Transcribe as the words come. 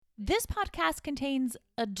This podcast contains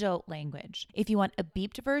adult language. If you want a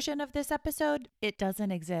beeped version of this episode, it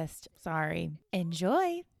doesn't exist. Sorry.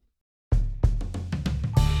 Enjoy.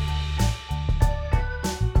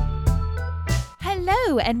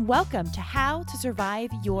 Hello and welcome to How to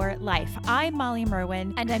Survive Your Life. I'm Molly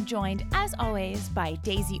Merwin and I'm joined as always by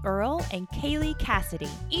Daisy Earle and Kaylee Cassidy.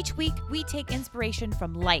 Each week we take inspiration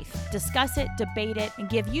from life, discuss it, debate it, and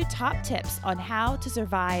give you top tips on how to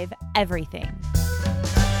survive everything.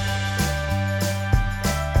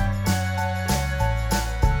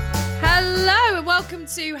 Hello and welcome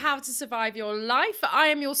to How to Survive Your Life. I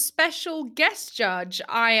am your special guest judge.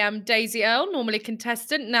 I am Daisy Earle, normally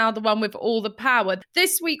contestant, now the one with all the power.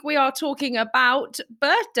 This week we are talking about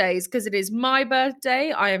birthdays because it is my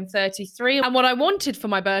birthday. I am 33 and what I wanted for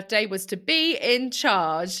my birthday was to be in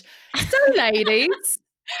charge. So ladies,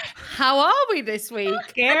 how are we this week?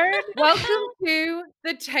 Scared? Welcome to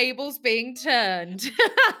the tables being turned.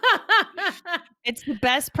 It's the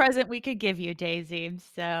best present we could give you, Daisy.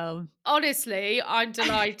 So honestly, I'm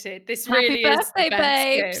delighted. This Happy really birthday, is the best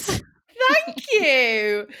babes. gift. Thank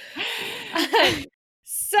you.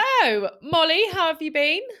 So, Molly, how have you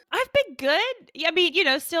been? I've been good. I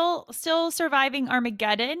mean, still surviving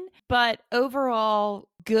Armageddon, but overall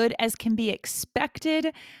good as can be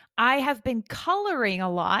expected. I have been coloring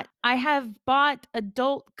a lot. I have bought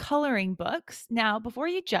adult coloring books. Now, before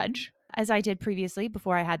you judge, as I did previously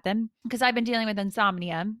before I had them, because I've been dealing with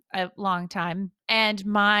insomnia a long time. And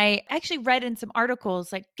I actually read in some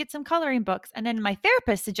articles, like get some coloring books. And then my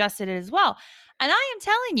therapist suggested it as well. And I am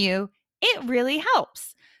telling you, it really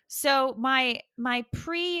helps. So my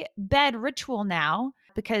pre-bed ritual now,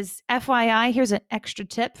 because FYI, here's an extra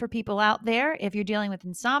tip for people out there. If you're dealing with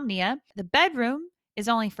insomnia, the bedroom is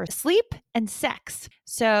only for sleep and sex.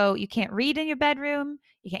 So you can't read in your bedroom.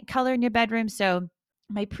 You can't color in your bedroom. So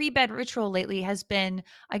my pre-bed ritual lately has been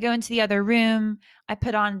I go into the other room, I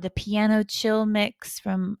put on the piano chill mix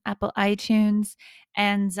from Apple iTunes,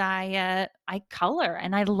 and I color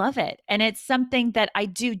and I love it. And it's something that I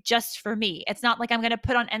do just for me. It's not like I'm going to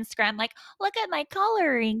put on Instagram like, look at my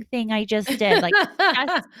coloring thing I just did. Like,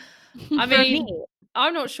 just I for mean, me.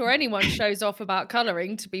 I'm not sure anyone shows off about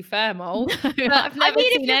colouring, to be fair, Mol. I've never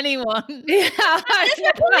seen anyone. Yeah. That's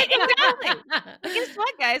the point, exactly. But guess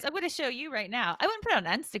what, guys? I'm going to show you right now. I wouldn't put it on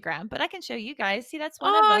Instagram, but I can show you guys. See, that's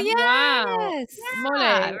one of them. yes. Wow.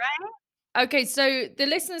 Yeah, Molly. right? Okay, so the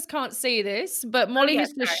listeners can't see this, but Molly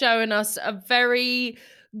has just shown us a very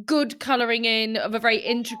good colouring in of a very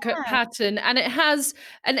intricate pattern, and it has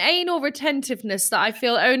an anal retentiveness that I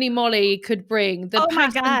feel only Molly could bring. The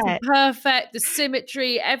patterns are perfect, the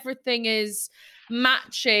symmetry, everything is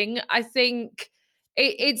matching. I think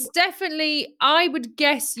it's definitely, I would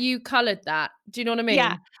guess you coloured that. Do you know what I mean?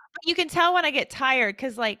 Yeah. But you can tell when I get tired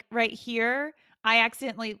because like right here, I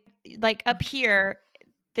accidentally, like up here,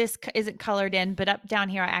 this isn't colored in, but up down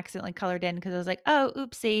here, I accidentally colored in because I was like, oh,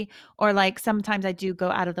 oopsie. Or like sometimes I do go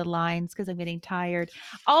out of the lines because I'm getting tired.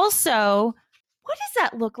 Also, what does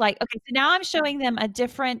that look like? Okay, so now I'm showing them a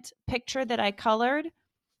different picture that I colored.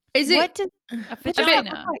 Is what it does A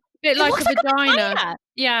vagina? a bit like looks a like a vagina? vagina.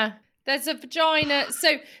 Yeah, there's a vagina.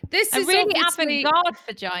 So this A is really obviously avant-garde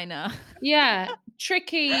vagina. yeah,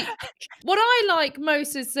 tricky. What I like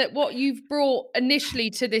most is that what you've brought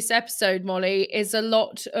initially to this episode, Molly, is a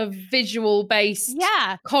lot of visual based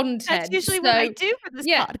content. That's usually what I do for this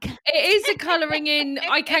podcast. It is a colouring in.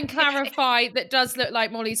 I can clarify that does look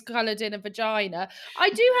like Molly's coloured in a vagina. I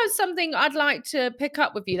do have something I'd like to pick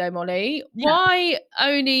up with you though, Molly. Yeah.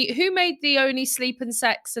 Who made the only sleep and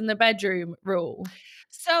sex in the bedroom rule?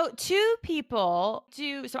 So two people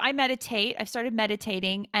do. So I meditate. I started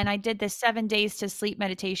meditating and I did this 7 days to sleep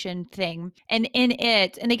meditation thing. And in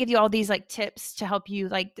it, and they give you all these like tips to help you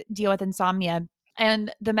like deal with insomnia.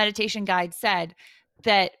 And the meditation guide said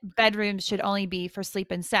that bedrooms should only be for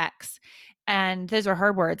sleep and sex. And those are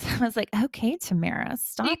her words. I was like, okay, Tamara,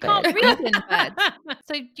 stop You it. can't read in bed.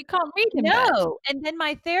 So you can't read in bed. No. And then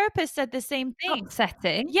my therapist said the same thing.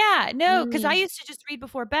 Upsetting. Yeah, no, because I used to just read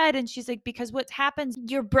before bed. And she's like, because what happens,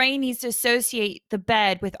 your brain needs to associate the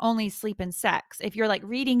bed with only sleep and sex. If you're like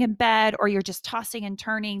reading in bed or you're just tossing and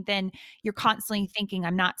turning, then you're constantly thinking,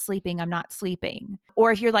 I'm not sleeping, I'm not sleeping.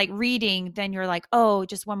 Or if you're like reading, then you're like, oh,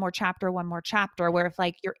 just one more chapter, one more chapter. Where if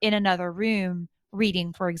like you're in another room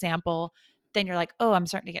reading, for example, then you're like, oh, I'm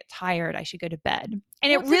starting to get tired. I should go to bed.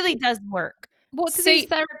 And it really does work. What do these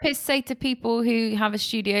therapists say to people who have a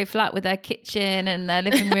studio flat with their kitchen and their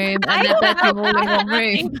living room and their bedroom all in one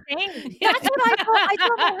room? That's what I thought. I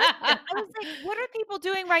told my husband, I was like, what are people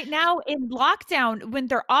doing right now in lockdown when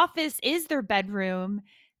their office is their bedroom?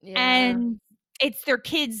 Yeah. And it's their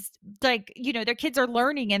kids, like, their kids are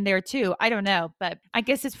learning in there too. I don't know, but I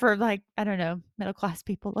guess it's for, like, I don't know, middle class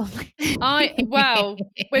people only. Well,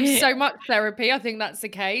 with so much therapy, I think that's the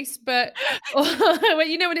case. But well,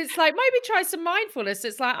 when it's like maybe try some mindfulness.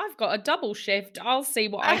 It's like I've got a double shift. I'll see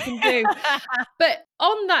what I can do. But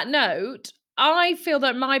on that note, I feel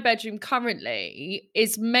that my bedroom currently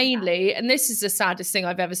is mainly, and this is the saddest thing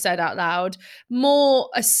I've ever said out loud, more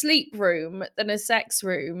a sleep room than a sex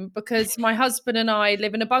room because my husband and I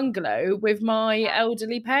live in a bungalow with my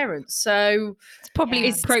elderly parents. So It's probably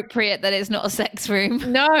Yeah. appropriate that it's not a sex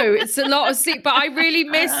room. no, it's a lot of sleep, but I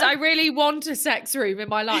really want a sex room in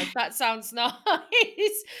my life. That sounds nice.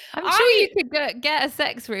 I'm sure you could get a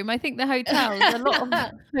sex room. I think a lot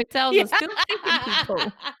of hotels are still taking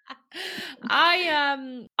people.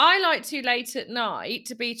 I like to late at night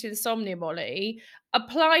to beat insomnia, Molly,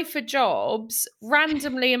 apply for jobs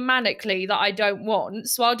randomly and manically that I don't want.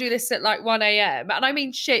 So I'll do this at like 1 a.m. and I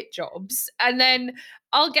mean shit jobs. And then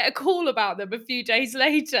I'll get a call about them a few days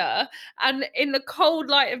later. And in the cold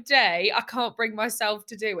light of day, I can't bring myself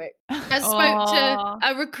to do it. I spoke to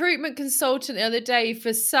a recruitment consultant the other day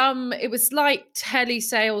for it was like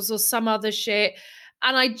telesales or some other shit.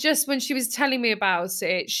 And when she was telling me about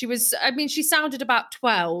it, she sounded about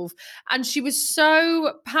 12 and she was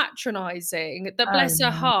so patronizing that bless her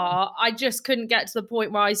heart, I just couldn't get to the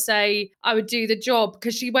point where I say I would do the job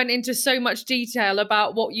because she went into so much detail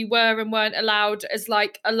about what you were and weren't allowed as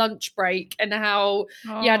like a lunch break and how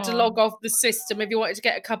you had to log off the system if you wanted to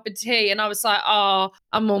get a cup of tea. And I was like,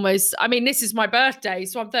 this is my birthday,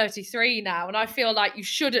 so I'm 33 now. And I feel like you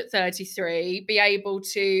should at 33 be able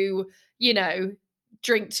to,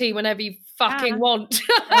 drink tea whenever you fucking want. Do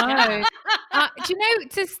you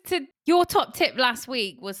know, to your top tip last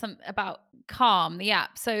week was something about Calm, the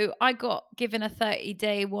app. So I got given a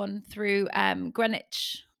 30-day one through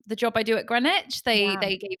Greenwich. The job I do at Greenwich, they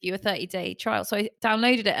gave you a 30-day trial. So I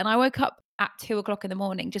downloaded it and I woke up at 2:00 in the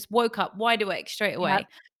morning, just woke up wide awake straight away. Yep.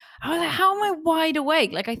 I was like, how am I wide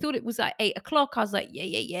awake? Like I thought it was like 8:00. I was like,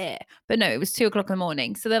 yeah. But no, it was 2:00 in the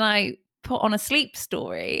morning. So then I put on a sleep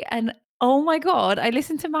story and oh my God, I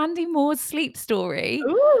listened to Mandy Moore's sleep story.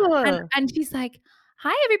 And she's like,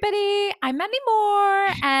 hi, everybody. I'm Mandy Moore.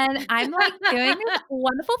 And I'm like doing this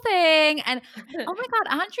wonderful thing. And oh my God,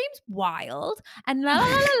 aren't dreams wild? And la la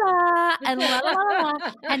la la. And la la la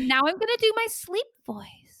la. And now I'm going to do my sleep voice.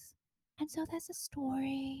 And so there's a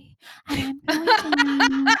story. And I'm going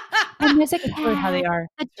down. And there's a cat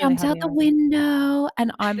that jumps out the window.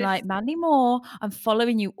 And I'm like, Mandy Moore, I'm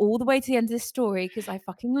following you all the way to the end of this story because I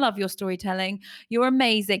fucking love your storytelling. You're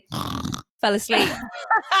amazing. Fell asleep.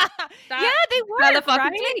 Yeah, they were. Fell fucking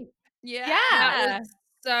right? asleep. Yeah. That was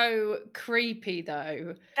so creepy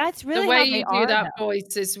though. That's really the way how you they do that though.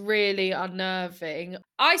 voice is really unnerving.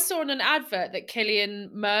 I saw in an advert that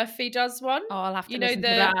Cillian Murphy does one. Oh, I'll have to you know listen the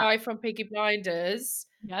to that. guy from Peaky Blinders.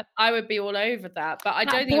 Yep. I would be all over that, but I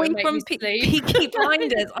That don't think it boy would make from me sleep. Peaky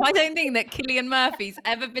Blinders. I don't think that Cillian Murphy's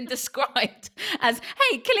ever been described as,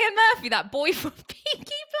 hey, Cillian Murphy, that boy from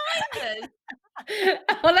Peaky Blinders.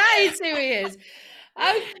 Well, that is who he is.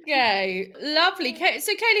 Okay, lovely.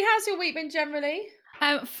 So, Kaylee, how's your week been generally?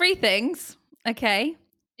 3 things. Okay.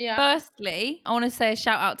 Yeah. Firstly, I want to say a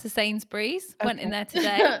shout out to Sainsbury's. Went in there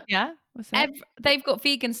today. Yeah. They've got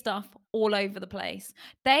vegan stuff all over the place.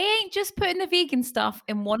 They ain't just putting the vegan stuff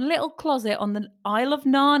in one little closet on the Isle of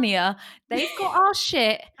Narnia. They've got our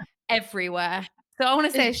shit everywhere. So I want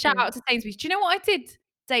to say a shout out to Sainsbury's. Do you know what I did,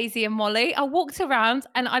 Daisy and Molly? I walked around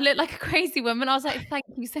and I looked like a crazy woman. I was like, thank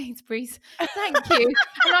you, Sainsbury's. Thank you.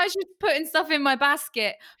 And I was just putting stuff in my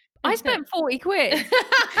basket. I spent 40 quid.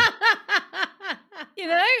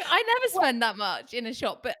 I never spend that much in a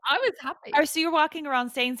shop, but I was happy. Oh, so you're walking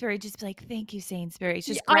around Sainsbury's, just like, thank you, Sainsbury's.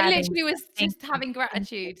 Just I literally was just having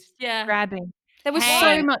gratitude. Yeah. Grabbing. There was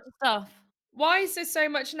so much stuff. Why is there so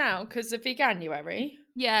much now? Because of Veganuary?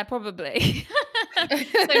 Yeah, probably.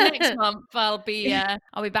 So next month I'll be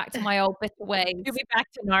back to my old bitter ways. You'll be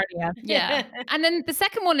back to Narnia. Yeah. And then the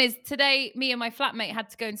second one is today me and my flatmate had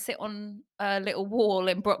to go and sit on a little wall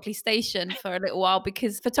in Brockley Station for a little while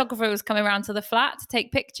because photographer was coming around to the flat to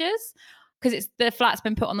take pictures because the flat's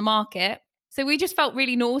been put on the market. So we just felt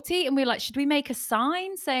really naughty and we were like, should we make a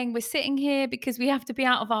sign saying we're sitting here because we have to be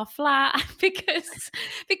out of our flat? because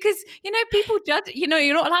people judge,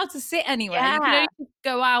 you're not allowed to sit anywhere. Yeah. You can only just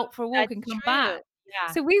go out for a walk and come back.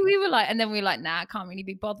 Yeah. So we were like, and then we were like, nah, I can't really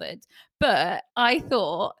be bothered. But I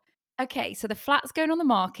thought, okay, so the flat's going on the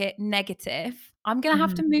market, negative. I'm gonna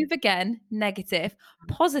have to Mhm. move again, negative.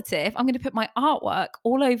 Positive, I'm gonna put my artwork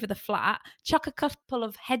all over the flat, chuck a couple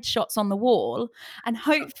of headshots on the wall, and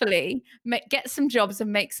hopefully get some jobs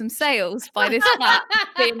and make some sales by this flat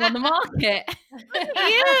being on the market.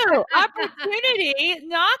 Ew, opportunity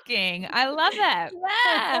knocking. I love it.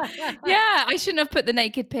 Yeah. Yeah, I shouldn't have put the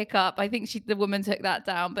naked pic up. I think the woman took that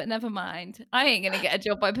down, but never mind. I ain't gonna get a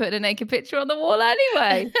job by putting a naked picture on the wall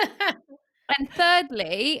anyway. And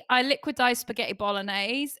thirdly, I liquidized spaghetti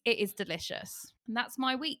bolognese. It is delicious. And that's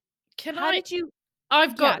my week. Can How I? did you I've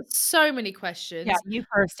Yeah, got so many yeah, questions. you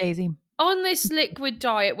first, Daisy. On this liquid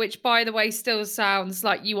diet, which by the way still sounds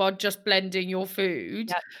like you are just blending your food,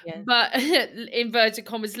 Yep, yes. but inverted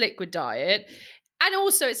commas liquid diet. And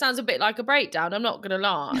also it sounds a bit like a breakdown, I'm not gonna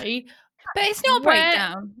lie. But it's not a Where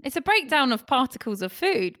breakdown. It's a breakdown of particles of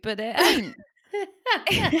food, but it ain't.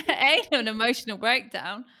 It ain't an emotional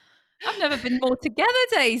breakdown. I've never been more together,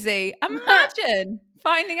 Daisy. Imagine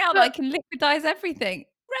finding out that I but can liquidize everything.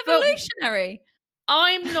 but Revolutionary.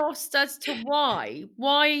 I'm lost as to why.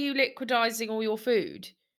 Why are you liquidizing all your food?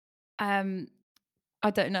 Um, I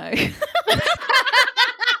don't know.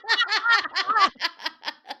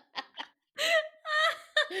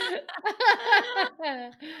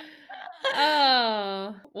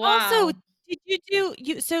 Oh, Also, wow. did you do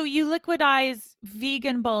you so you liquidize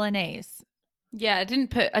vegan bolognese? Yeah, I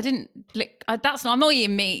didn't lick that's not I'm not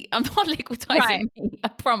eating meat. I'm not Right. liquidizing meat, I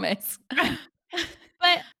promise.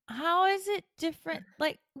 But how is it different?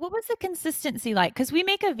 Like, what was the consistency like? Because we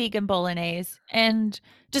make a vegan bolognese and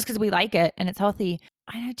just because we like it and it's healthy,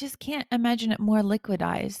 I just can't imagine it more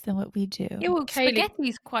liquidized than what we do. Yeah, well, Kaylee,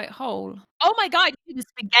 spaghetti's quite whole. Oh my God, you do the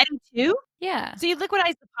spaghetti too? Yeah, So you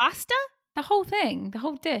liquidize the pasta? the whole thing, the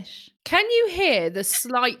whole dish. can you hear the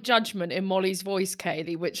slight judgment in Molly's voice,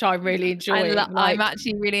 Kaylee, which I'm really enjoying? I'm Like,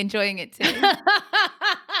 actually really enjoying it too.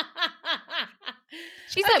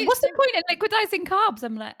 She's like, okay, "What's so the point in liquidizing carbs?"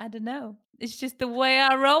 I'm like, "I don't know. It's just the way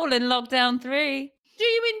I roll in lockdown 3." do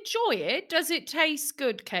you enjoy it? Does it taste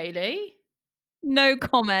good, Kaylee? No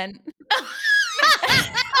comment.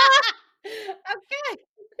 Okay.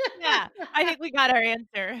 Yeah, I think we got our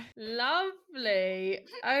answer. Lovely.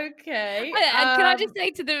 Okay. And can I just say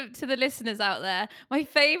to the listeners out there, my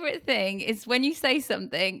favorite thing is when you say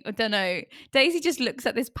something, I don't know, Daisy just looks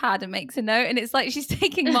at this pad and makes a note, and it's like she's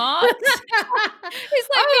taking marks. It's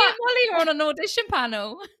like me Oh, and Molly are on an audition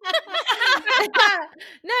panel.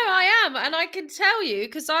 no, I am, and I can tell you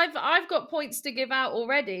because I've got points to give out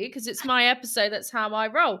already because it's my episode. That's how I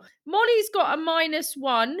roll. Molly's got a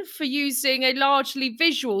 -1 for using a largely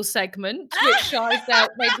visual segment, which I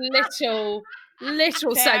felt made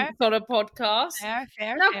little sense Fair, on a podcast. fair,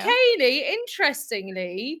 fair, Now, fair. Kaylee,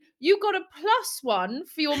 interestingly, you got a +1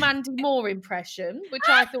 for your Mandy Moore impression, which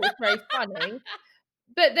I thought was very funny.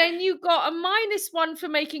 But then you got a -1 for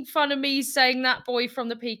making fun of me saying that boy from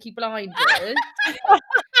the Peaky Blinders.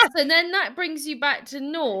 So then that brings you back to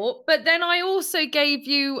naught. But then I also gave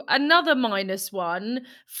you another -1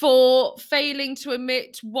 for failing to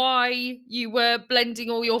admit why you were blending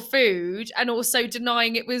all your food and also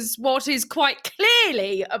denying it was what is quite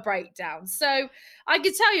clearly a breakdown. So I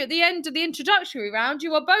could tell you at the end of the introductory round,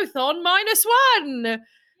 you are both on -1.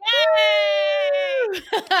 Yay! Woo!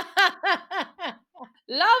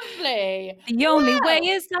 Lovely. The only way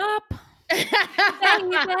Well, is up,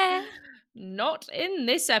 baby. not in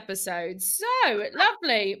this episode. So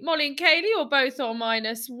lovely. Molly and Kaylee are both on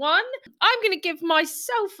 -1. I'm going to give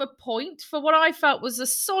myself a point for what I felt was a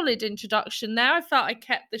solid introduction there. I felt I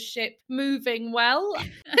kept the ship moving well.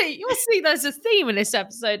 You'll see there's a theme in this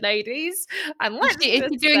episode, ladies. And let's Is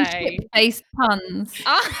just she doing say. ship-based puns?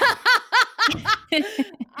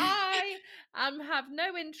 I have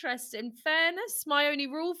no interest in fairness. My only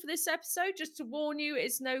rule for this episode, just to warn you,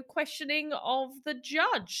 is no questioning of the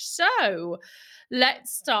judge. So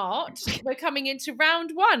let's start. We're coming into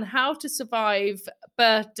round 1, how to survive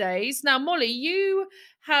birthdays. Now, Molly, you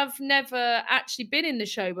have never actually been in the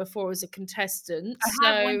show before as a contestant. I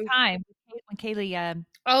have one So, time when Kaylee,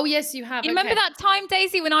 oh, yes, you have. You remember Okay. that time,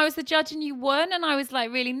 Daisy, when I was the judge and you won, and I was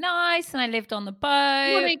like really nice, and I lived on the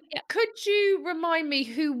boat? Molly, Yeah, could you remind me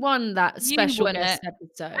who won that you special won guest it.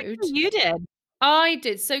 episode? actually you did. I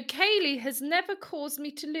did. So Kaylee has never caused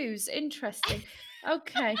me to lose. Interesting.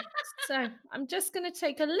 Okay. So I'm just going to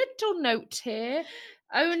take a little note here.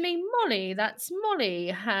 Only Molly, that's Molly,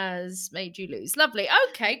 has made you lose. Lovely.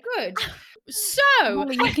 Okay, good. So,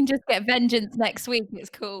 Molly, you can just get vengeance next week. It's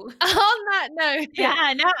cool. on that note,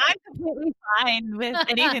 Yeah, no, I'm completely fine with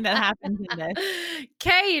anything that happens in this.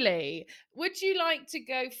 Kaylee, would you like to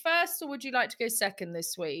go first or would you like to go second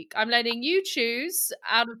this week? I'm letting you choose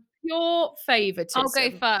out of pure I'll go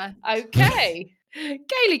favoritism. first. Okay.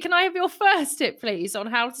 Kaylee, can I have your first tip, please, on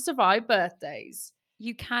how to survive birthdays?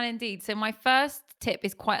 You can indeed. So my first tip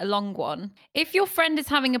is quite a long one. If your friend is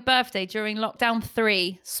having a birthday during lockdown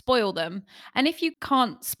 3, spoil them. And if you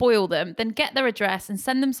can't spoil them, then get their address and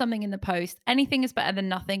send them something in the post. Anything is better than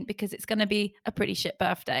nothing because it's going to be a pretty shit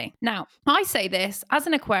birthday. Now, I say this as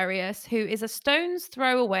an Aquarius who is a stone's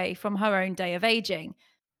throw away from her own day of aging.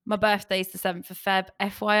 My birthday's the 7th of Feb,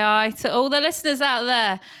 FYI, to all the listeners out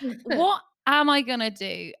there. What am I going to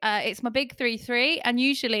do? It's my big 3-3. And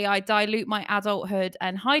usually I dilute my adulthood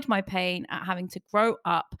and hide my pain at having to grow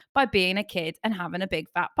up by being a kid and having a big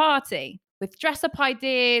fat party with dress up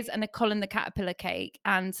ideas and a Colin the Caterpillar cake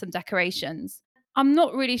and some decorations. I'm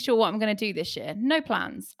not really sure what I'm going to do this year. No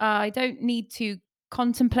plans. I don't need to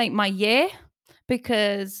contemplate my year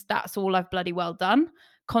because that's all I've bloody well done.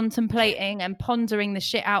 Contemplating and pondering the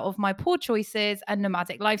shit out of my poor choices and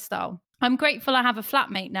nomadic lifestyle. I'm grateful I have a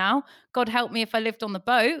flatmate now. God help me if I lived on the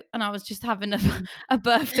boat and I was just having a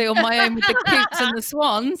birthday on my own with the coots and the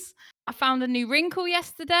swans. I found a new wrinkle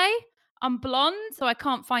yesterday. I'm blonde, so I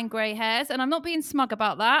can't find grey hairs. And I'm not being smug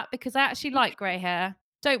about that because I actually like grey hair.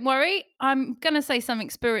 Don't worry, I'm going to say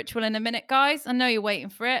something spiritual in a minute, guys. I know you're waiting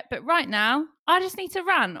for it. But right now, I just need to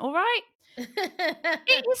rant, all right?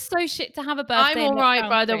 It is so shit to have a birthday. I'm all right, lockdown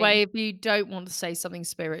by the 3. way, if you don't want to say something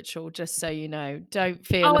spiritual, just so you know. Don't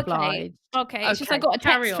feel Oh, obliged. Okay. It's just I Okay, got a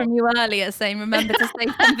carry text on. from you earlier saying, remember to say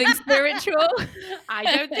something spiritual. I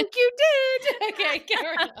don't think you did. Okay,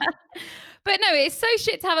 carry on. But no, it's so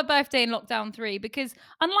shit to have a birthday in lockdown 3 because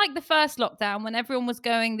unlike the first lockdown when everyone was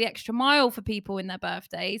going the extra mile for people in their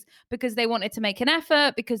birthdays because they wanted to make an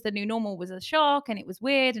effort because the new normal was a shock and it was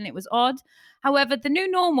weird and it was odd. However, the new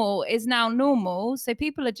normal is now normal. So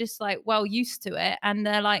people are just like well used to it and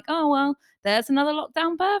they're like, oh, well, there's another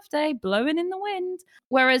lockdown birthday blowing in the wind.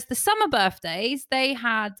 Whereas the summer birthdays, they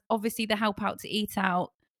had obviously the help out to eat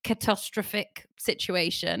out catastrophic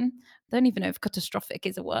situation. Don't even know if catastrophic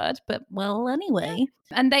is a word, but well, anyway.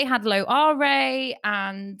 And they had low RA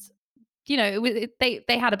and, you know, they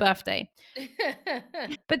had a birthday.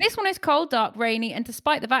 But this one is cold, dark, rainy. And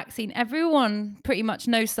despite the vaccine, everyone pretty much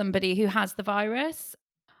knows somebody who has the virus.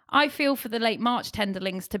 I feel for the late March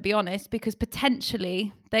tenderlings, to be honest, because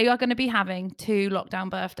potentially they are going to be having 2 lockdown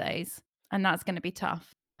birthdays. And that's going to be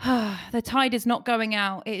tough. The tide is not going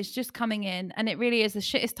out. It is just coming in. And it really is the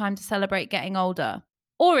shittest time to celebrate getting older.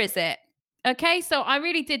 Or is it? Okay, so I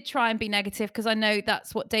really did try and be negative because I know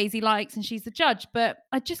that's what Daisy likes and she's the judge, but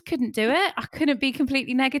I just couldn't do it. I couldn't be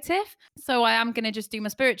completely negative. So I am going to just do my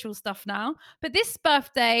spiritual stuff now. But this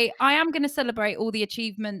birthday, I am going to celebrate all the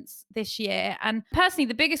achievements this year. And personally,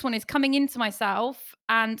 the biggest one is coming into myself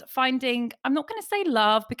and finding, I'm not going to say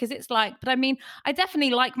love because it's like, but I mean, I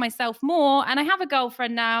definitely like myself more. And I have a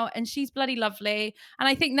girlfriend now and she's bloody lovely. And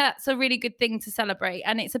I think that's a really good thing to celebrate.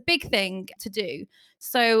 And it's a big thing to do.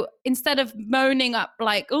 So instead of moaning up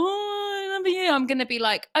like, oh, I love you, I'm going to be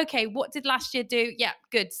like, okay, what did last year do? Yeah,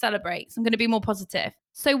 good, celebrate. So I'm going to be more positive.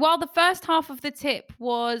 So while the first half of the tip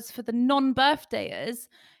was for the non-birthdayers,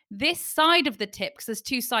 this side of the tip, because there's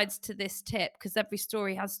 2 sides to this tip, because every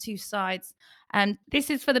story has 2 sides. And this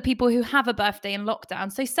is for the people who have a birthday in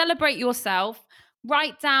lockdown. So celebrate yourself.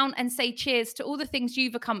 Write down and say cheers to all the things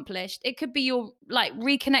you've accomplished. It could be you're like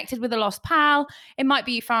reconnected with a lost pal. It might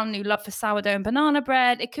be you found new love for sourdough and banana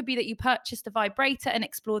bread. It could be that you purchased a vibrator and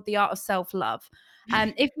explored the art of self-love.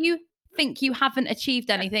 And if you think you haven't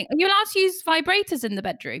achieved anything, are you allowed to use vibrators in the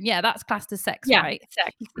bedroom? Yeah, that's classed as sex, right?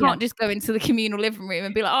 Sex. You can't just go into the communal living room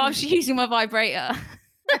and be like, oh, she's using my vibrator.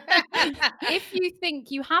 If you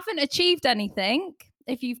think you haven't achieved anything,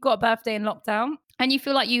 if you've got a birthday in lockdown and you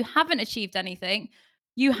feel like you haven't achieved anything,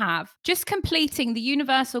 you have. Just completing the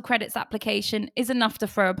universal credits application is enough to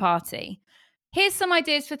throw a party. Here's some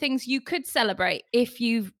ideas for things you could celebrate if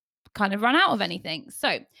you've kind of run out of anything.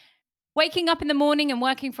 So, waking up in the morning and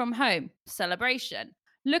working from home, celebration.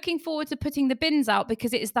 Looking forward to putting the bins out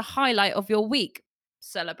because it is the highlight of your week,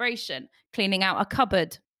 celebration. Cleaning out a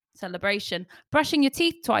cupboard, celebration. Brushing your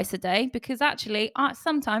teeth twice a day because actually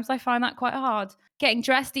sometimes I find that quite hard. Getting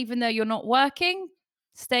dressed even though you're not working.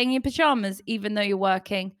 Staying in your pajamas even though you're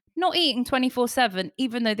working. Not eating 24/7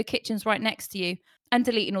 even though the kitchen's right next to you. And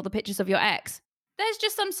deleting all the pictures of your ex. There's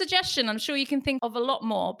just some suggestion. I'm sure you can think of a lot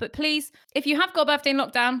more. But please, if you have got a birthday in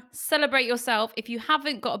lockdown, celebrate yourself. If you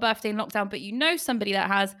haven't got a birthday in lockdown, but you know somebody that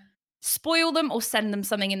has, spoil them or send them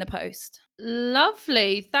something in the post.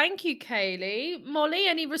 Lovely. Thank you, Kaylee. Molly,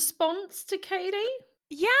 any response to Kaylee?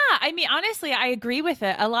 Yeah, I mean, honestly, I agree with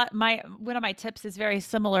it a lot. One of my tips is very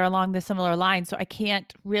similar along the similar lines, so I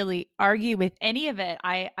can't really argue with any of it.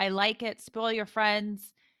 I like it. Spoil your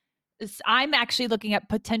friends. I'm actually looking at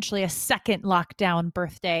potentially a second lockdown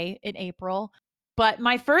birthday in April, but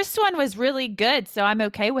my first one was really good, so I'm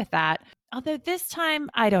okay with that. Although this time,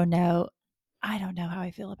 I don't know. I don't know how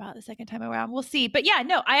I feel about the second time around. We'll see. But yeah,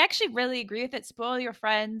 no, I actually really agree with it. Spoil your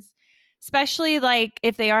friends, especially like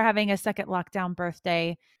if they are having a second lockdown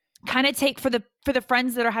birthday. Kind of take for the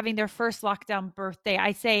friends that are having their first lockdown birthday,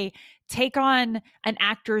 I say take on an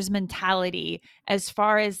actor's mentality as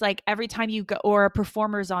far as like every time you go, or a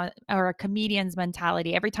performer's on, or a comedian's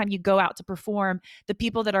mentality. Every time you go out to perform, the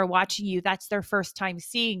people that are watching you, that's their first time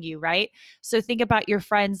seeing you, right? So think about your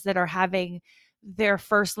friends that are having their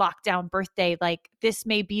first lockdown birthday. Like this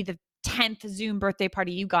may be the 10th Zoom birthday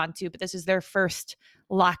party you gone to, but this is their first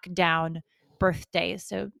lockdown birthday.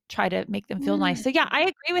 So try to make them feel nice. So yeah, I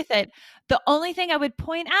agree with it. The only thing I would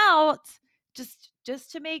point out,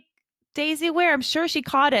 just to make Daisy aware, I'm sure she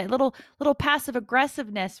caught it. Little passive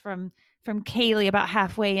aggressiveness from Kaylee about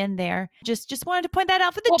halfway in there. Just wanted to point that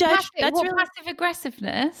out for the judge. That's really passive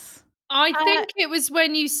aggressiveness. I think it was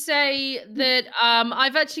when you say that,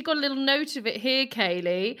 I've actually got a little note of it here,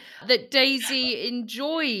 Kaylee, that Daisy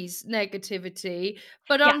enjoys negativity,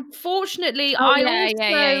 but yeah. unfortunately, Oh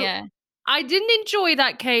yeah. I didn't enjoy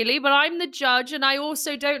that, Kaylee, but I'm the judge and I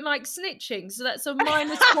also don't like snitching. So that's a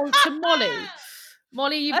minus point to Molly.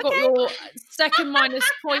 Molly, you've got Okay. your second minus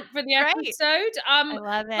point for the Great. episode. I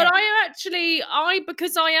love But it.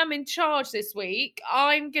 because I am in charge this week,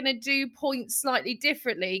 I'm going to do points slightly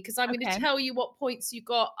differently because I'm going to Okay. tell you what points you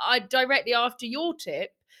got directly after your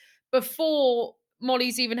tip before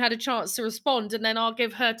Molly's even had a chance to respond, and then I'll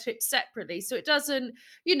give her tips separately. So it doesn't,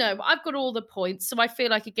 I've got all the points, so I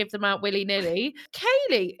feel I could give them out willy nilly.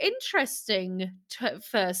 Kaylee, interesting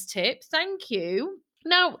first tip. Thank you.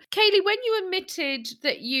 Now, Kaylee, when you admitted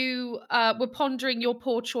that you were pondering your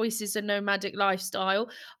poor choices and nomadic lifestyle,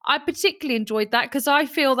 I particularly enjoyed that because I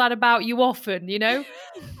feel that about you often,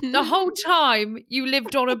 The whole time you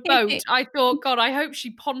lived on a boat, I thought, God, I hope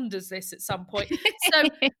she ponders this at some point. So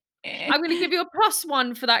I'm going to give you a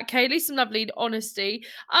 +1 for that, Kaylee. Some lovely honesty.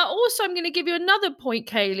 Also, I'm going to give you another point,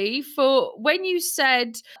 Kaylee, for when you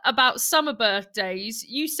said about summer birthdays,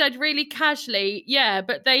 you said really casually, yeah,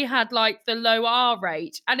 but they had like the low R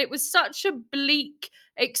rate. And it was such a bleak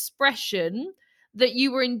expression that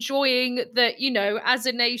you were enjoying that, as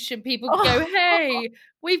a nation, people could go, hey,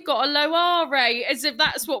 we've got a low R rate, as if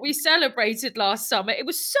that's what we celebrated last summer. It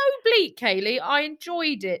was so bleak, Kaylee. I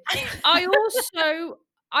enjoyed it.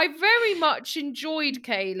 I very much enjoyed,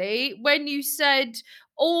 Kaylee, when you said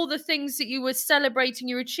all the things that you were celebrating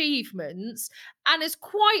your achievements. And as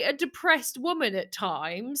quite a depressed woman at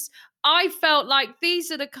times, I felt like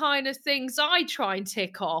these are the kind of things I try and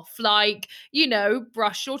tick off, like,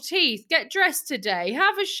 brush your teeth, get dressed today,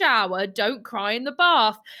 have a shower, don't cry in the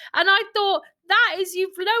bath. And I thought,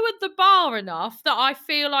 you've lowered the bar enough that I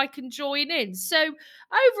feel I can join in. So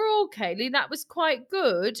overall, Kaylee, that was quite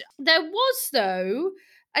good. There was, though,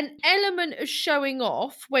 an element of showing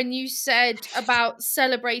off when you said about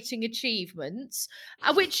celebrating achievements,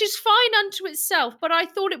 which is fine unto itself. But I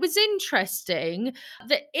thought it was interesting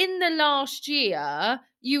that in the last year,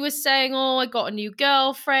 you were saying, oh, I got a new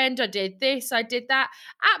girlfriend, I did this, I did that.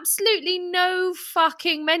 Absolutely no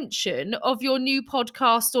fucking mention of your new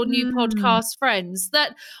podcast or new Mm. podcast friends.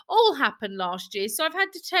 That all happened last year. So I've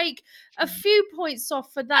had to take a few points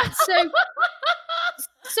off for that. So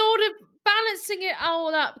sort of balancing it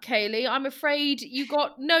all up, Kaylee, I'm afraid you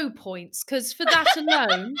got no points because for that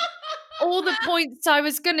alone, all the points I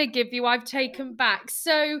was going to give you, I've taken back.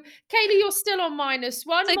 So, Kaylee, you're still on -1.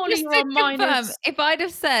 So Molly, just you're to on confirm, minus. if I'd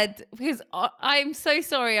have said, because I'm so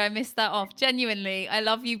sorry I missed that off. Genuinely, I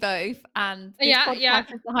love you both, and this Yeah, yeah,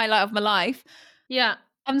 podcast is the highlight of my life. yeah.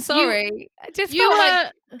 I'm You sorry. I just you felt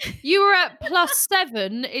like you were at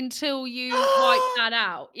 +7 until you wiped that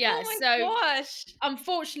out. Yeah. oh my So gosh.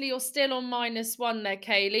 unfortunately, you're still on -1 there,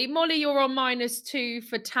 Kaylee. Molly, you're on -2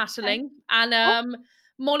 for Okay. tattling. And Cool.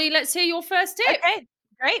 Molly, let's hear your first tip. Okay,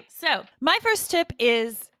 great. So my first tip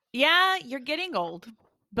is, yeah, you're getting old,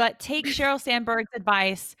 but take Sheryl Sandberg's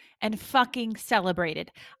advice and fucking celebrate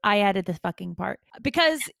it. I added the fucking part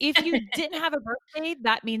because if you didn't have a birthday,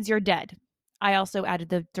 that means you're dead. I also added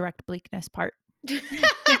the direct bleakness part.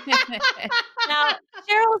 Now,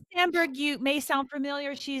 Sheryl Sandberg, you may sound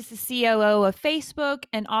familiar. She's the COO of Facebook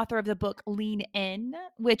and author of the book Lean In,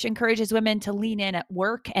 which encourages women to lean in at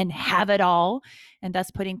work and have it all, and thus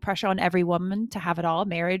putting pressure on every woman to have it all: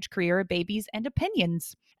 marriage, career, babies, and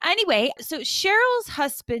opinions. Anyway, so Cheryl's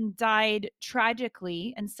husband died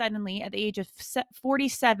tragically and suddenly at the age of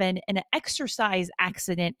 47 in an exercise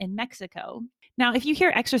accident in Mexico. Now, if you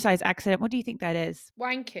hear exercise accident, what do you think that is?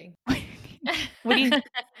 Wanking. What do you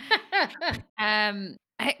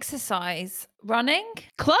Exercise, running.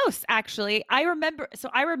 Close, actually. I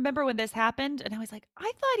remember when this happened and I was like, I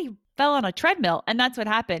thought he fell on a treadmill, and that's what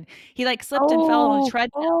happened. He like slipped and fell on a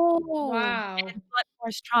treadmill Wow. and blunt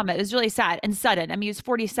force trauma. It was really sad and sudden. I mean, he was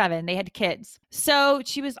 47. They had kids. So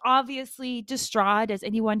she was obviously distraught, as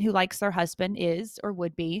anyone who likes their husband is or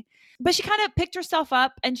would be. But she kind of picked herself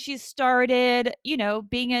up and she started,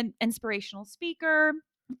 being an inspirational speaker.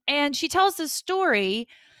 And she tells this story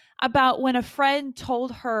about when a friend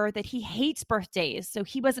told her that he hates birthdays, so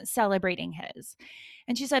he wasn't celebrating his.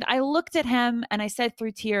 And she said, I looked at him and I said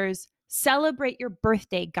through tears, celebrate your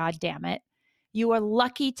birthday, God damn it. You are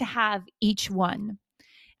lucky to have each one.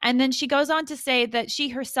 And then she goes on to say that she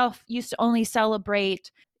herself used to only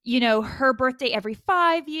celebrate, her birthday every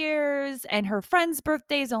 5 years and her friends'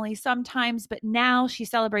 birthdays only sometimes. But now she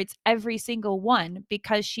celebrates every single one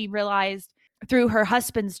because she realized through her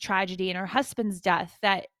husband's tragedy and her husband's death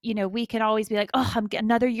that, we can always be like, oh, I'm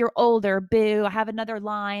another year older. Boo. I have another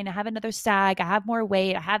line. I have another sag. I have more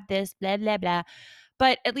weight. I have this, blah, blah, blah.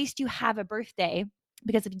 But at least you have a birthday,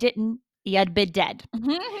 because if you didn't, you'd be dead.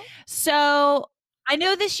 So I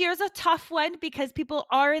know this year's a tough one because people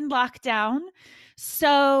are in lockdown.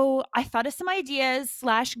 So I thought of some ideas /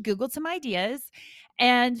 Googled some ideas.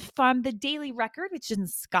 And from the Daily Record, which is in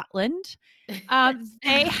Scotland,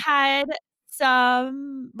 they had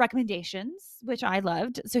some recommendations, which I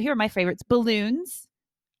loved. So here are my favorites. Balloons.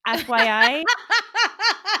 FYI,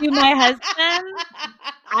 to my husband,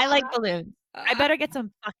 I like balloons. I better get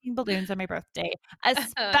some fucking balloons on my birthday,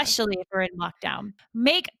 especially if we're in lockdown.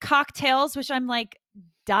 Make cocktails, which I'm like,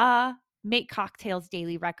 duh. Make cocktails,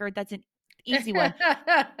 Daily Record. That's an easy one.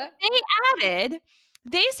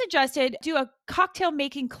 They suggested do a cocktail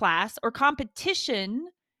making class or competition,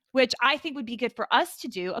 which I think would be good for us to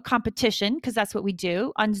do, a competition, because that's what we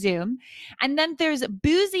do on Zoom. And then there's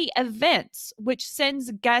boozy events, which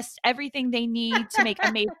sends guests everything they need to make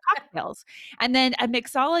amazing cocktails. And then a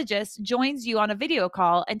mixologist joins you on a video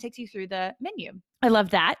call and takes you through the menu. I love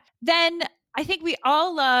that. Then I think we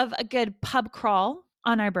all love a good pub crawl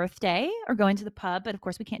on our birthday or going to the pub, but of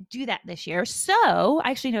course we can't do that this year. So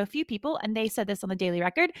I actually know a few people, and they said this on the Daily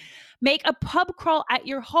Record, make a pub crawl at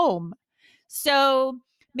your home. So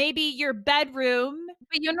maybe your bedroom.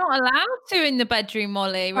 But you're not allowed to in the bedroom,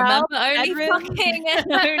 Molly. Remember, only fucking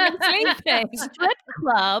and only sleeping. Strip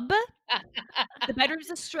club. The bedroom's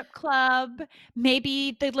a strip club.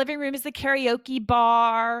 Maybe the living room is the karaoke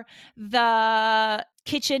bar. The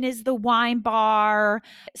kitchen is the wine bar.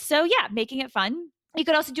 So yeah, making it fun. You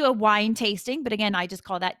could also do a wine tasting, but again, I just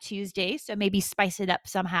call that Tuesday, so maybe spice it up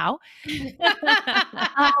somehow.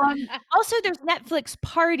 Also, there's Netflix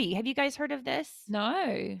Party. Have you guys heard of this?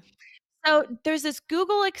 No. So there's this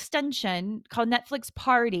Google extension called Netflix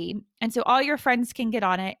Party, and so all your friends can get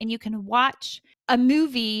on it, and you can watch a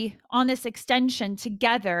movie on this extension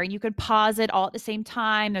together, and you can pause it all at the same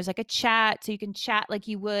time. There's like a chat, so you can chat like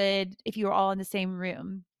you would if you were all in the same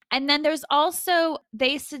room. And then there's also,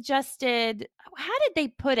 they suggested, how did they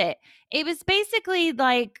put it? It was basically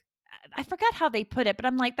like, I forgot how they put it, but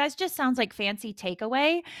I'm like, that just sounds like fancy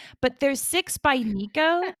takeaway. But there's 6 by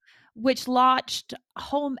Nico, which launched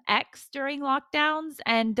Home X during lockdowns.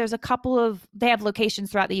 And there's a couple of, they have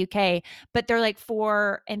locations throughout the UK, but they're like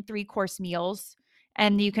 4 and 3 course meals.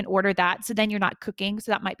 And you can order that. So then you're not cooking.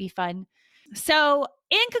 So that might be fun. So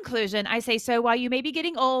in conclusion, I say, so while you may be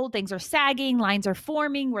getting old, things are sagging, lines are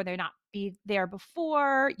forming where they're not be there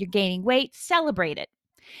before, you're gaining weight, celebrate it.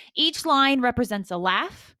 Each line represents a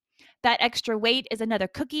laugh. That extra weight is another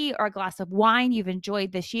cookie or a glass of wine you've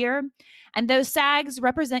enjoyed this year. And those sags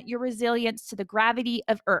represent your resilience to the gravity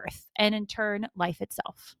of Earth and in turn, life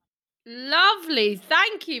itself. Lovely.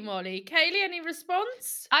 Thank you, Molly. Kaylee, any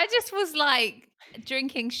response? I just was like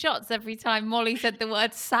drinking shots every time Molly said the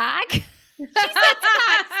word sag. She said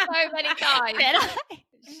sag so many times.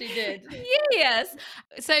 She did. Yes.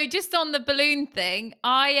 So just on the balloon thing,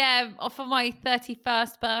 I for my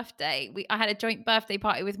 31st birthday, I had a joint birthday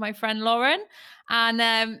party with my friend Lauren,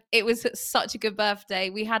 and it was such a good birthday.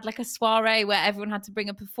 We had like a soiree where everyone had to bring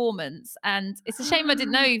a performance, and it's a shame I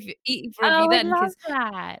didn't know either of you then, because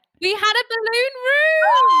that. we had a balloon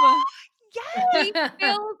room. We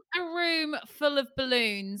filled a room full of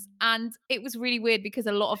balloons, and it was really weird because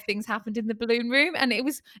a lot of things happened in the balloon room, and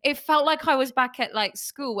it felt like I was back at like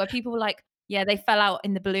school where people were like, "Yeah, they fell out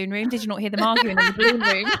in the balloon room. Did you not hear them arguing in the balloon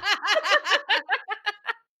room?"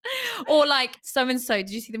 Or like, so and so, did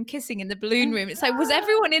you see them kissing in the balloon room? It's like, was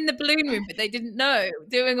everyone in the balloon room, but they didn't know,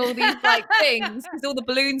 doing all these like things because all the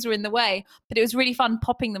balloons were in the way. But it was really fun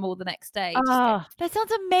popping them all the next day. Oh, that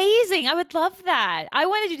sounds amazing. I would love that. I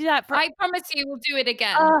wanted to do that for I promise you, we'll do it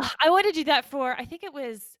again. I wanted to do that for I think it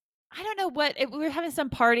was I don't know what we were having some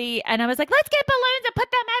party and I was like, "Let's get balloons and put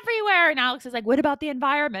them everywhere." And Alex is like, "What about the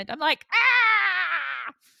environment?" I'm like, "Ah!"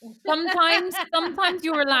 Sometimes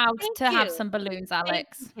you're allowed Thank to have you. some balloons, Thank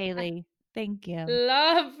Alex. you, Kaylee. Thank you.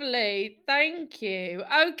 Lovely. Thank you.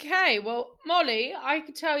 Okay. Well, Molly, I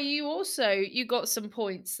could tell you also you got some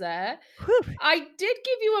points there. Whew. I did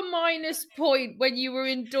give you a minus point when you were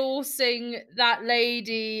endorsing that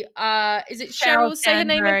lady. Is it Sheryl Cheryl? Say her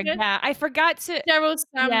name Sandberg. again. Yeah, I forgot to Cheryl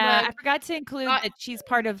yeah, Sandberg. I forgot to include I, that she's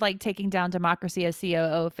part of, like, taking down democracy as COO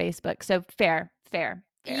of Facebook, so fair, fair,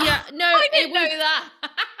 fair. yeah, no, I it didn't was know that.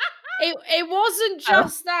 it wasn't Oh.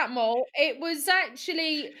 just that, Mole. It was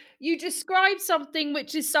actually you described something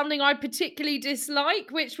which is something I particularly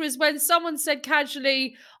dislike, which was when someone said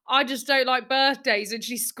casually, "I just don't like birthdays," and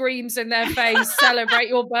she screams in their face, "Celebrate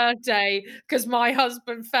your birthday because my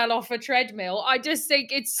husband fell off a treadmill." I just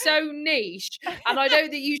think it's so niche, and I know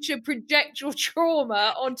that you should project your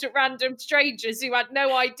trauma onto random strangers who had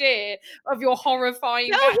no idea of your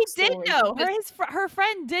horrifying No, he did backstory. know. Her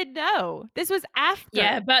friend did know. This was after.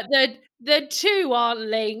 Yeah, but the two aren't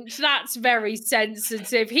linked. That's very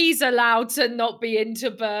sensitive. He's allowed to not be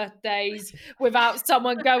into birthdays without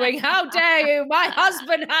someone going, "How dare you? My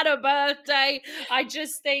husband had a birthday." I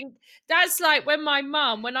just think that's like when my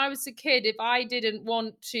mum, when I was a kid, if I didn't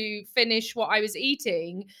want to finish what I was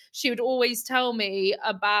eating, she would always tell me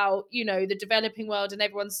about, the developing world and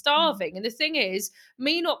everyone Mm. starving. And the thing is,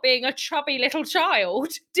 me not being a chubby little child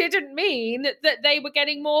didn't mean that they were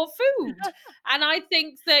getting more food. And I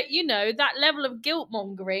think that, that level of guilt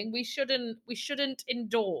mongering we shouldn't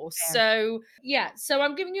endorse. Fair. So yeah, so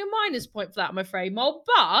I'm giving you a minus point for that, I'm afraid, Mol.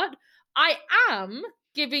 But I am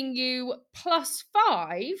giving you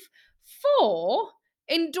 +5 for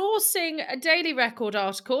endorsing a Daily Record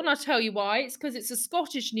article, and I'll tell you why. It's because it's a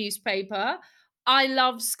Scottish newspaper. I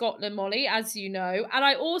love Scotland, Molly, as you know, and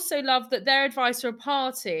I also love that their advice for a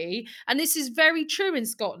party, and this is very true in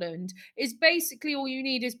Scotland, is basically all you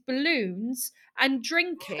need is balloons and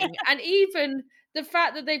drinking, and even the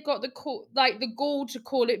fact that they've got the gall to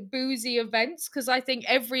call it boozy events, because I think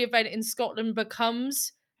every event in Scotland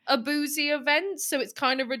becomes a boozy event, so it's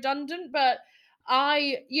kind of redundant. But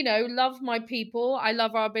I, love my people. I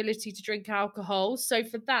love our ability to drink alcohol. So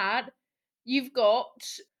for that, you've got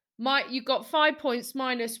you've got 5 points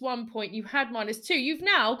minus 1 point. You had -2. You've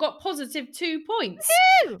now got positive 2 points.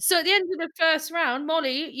 Woo! So at the end of the first round,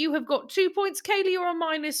 Molly, you have got 2 points. Kaylee, you're on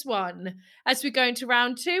 -1 as we go into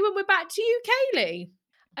round 2, and we're back to you, Kaylee.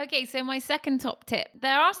 Okay, so my second top tip.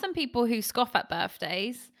 There are some people who scoff at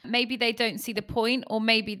birthdays. Maybe they don't see the point, or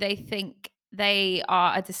maybe they think they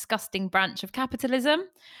are a disgusting branch of capitalism.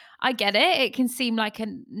 I get it. It can seem like a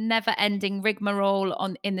never-ending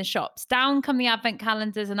rigmarole in the shops. Down come the advent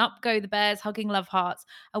calendars and up go the bears hugging love hearts.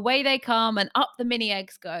 Away they come and up the mini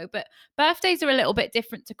eggs go. But birthdays are a little bit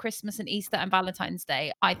different to Christmas and Easter and Valentine's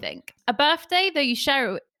Day, I think. A birthday, though you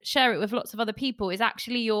share it with lots of other people, is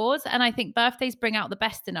actually yours. And I think birthdays bring out the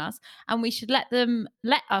best in us, and we should let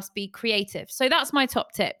us be creative. So that's my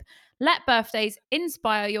top tip. Let birthdays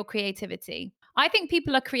inspire your creativity. I think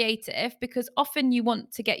people are creative because often you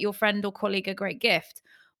want to get your friend or colleague a great gift,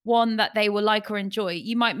 one that they will like or enjoy.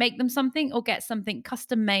 You might make them something or get something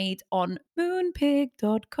custom made on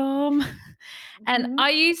moonpig.com. And Mhm. I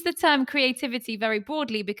use the term creativity very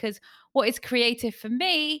broadly because what is creative for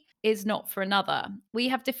me is not for another. We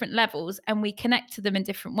have different levels and we connect to them in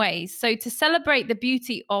different ways. So, to celebrate the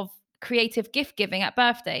beauty of creative gift giving at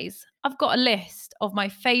birthdays, I've got a list of my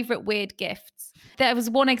favorite weird gifts. There was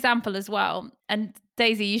one example as well. And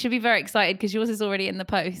Daisy, you should be very excited because yours is already in the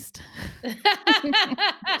post.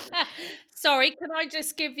 Sorry, can I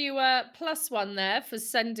just give you a +1 there for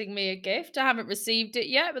sending me a gift? I haven't received it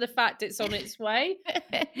yet, but the fact it's on its way.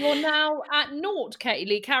 You're now at naught,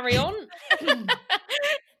 Kaylee. Carry on.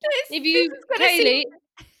 Kaylee,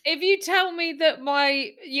 if you tell me that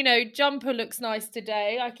my, jumper looks nice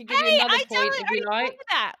today, I can give you Hey, another I point if you already told like. you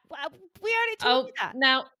that. Well, we already told Oh, you that.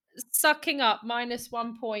 now sucking up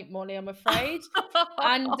 -1 point, Molly, I'm afraid.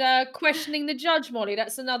 And questioning the judge, Molly,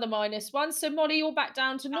 that's another -1. So Molly, you're back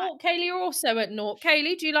down to naught. Kaylee, you're also at naught.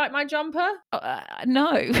 Kaylee, do you like my jumper?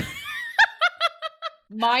 No.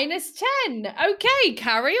 -10. Okay,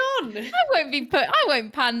 carry on. I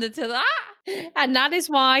won't pander to that. And that is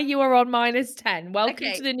why you are on -10. Welcome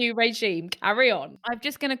Okay. to the new regime. Carry on. I'm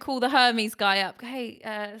just gonna call the Hermes guy up. Hey,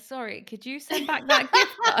 sorry, could you send back that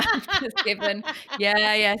gift that I've just given?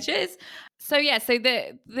 Yeah, cheers. So yeah, so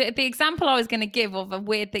the example I was gonna give of a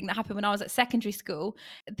weird thing that happened when I was at secondary school,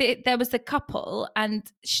 there was a couple,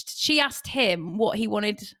 and she asked him what he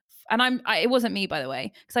wanted, and it wasn't me, by the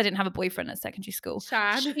way, because I didn't have a boyfriend at secondary school.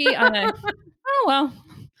 Sad. I know. Oh well,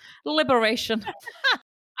 liberation.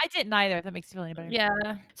 I didn't either, if that makes you feel any better.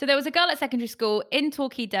 Yeah. So there was a girl at secondary school in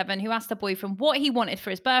Torquay, Devon, who asked her boyfriend what he wanted for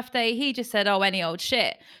his birthday. He just said, "Oh, any old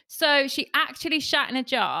shit." So she actually shat in a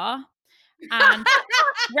jar and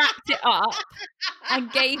wrapped it up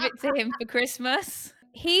and gave it to him for Christmas.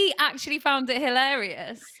 He actually found it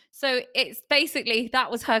hilarious. So it's basically that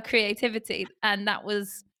was her creativity, and that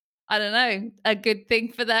was, I don't know, a good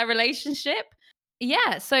thing for their relationship.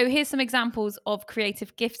 Yeah. So here's some examples of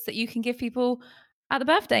creative gifts that you can give people at the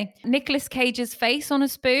birthday. Nicolas Cage's face on a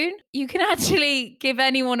spoon. You can actually give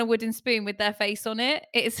anyone a wooden spoon with their face on it.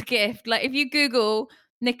 It's a gift. Like if you Google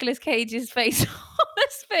Nicolas Cage's face on a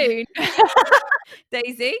spoon,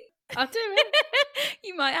 Daisy, I'll do it.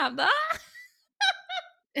 you might have that.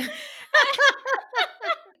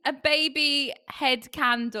 A baby head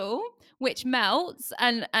candle which melts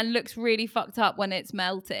and looks really fucked up when it's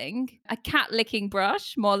melting. A cat licking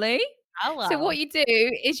brush, Molly. Hello. So what you do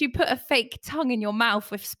is you put a fake tongue in your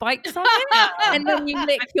mouth with spikes on it, and then you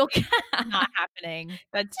lick your cat. Not happening.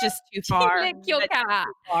 That's just too You far. lick your That's cat.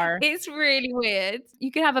 too far. It's really weird.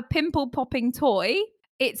 You can have a pimple popping toy.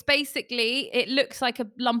 It's basically, it looks like a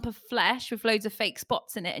lump of flesh with loads of fake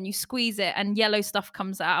spots in it, and you squeeze it and yellow stuff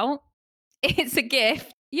comes out. It's a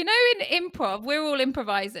gift. You know, in improv, we're all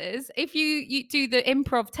improvisers. If you do the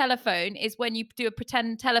improv telephone, is when you do a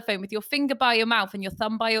pretend telephone with your finger by your mouth and your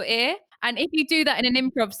thumb by your ear. And if you do that in an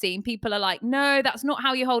improv scene, people are like, no, that's not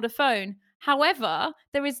how you hold a phone. However,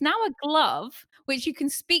 there is now a glove which you can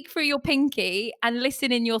speak through your pinky and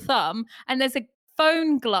listen in your thumb. And there's a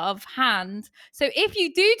phone glove hand. So if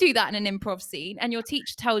you do that in an improv scene and your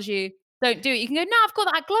teacher tells you, don't do it, you can go, no, I've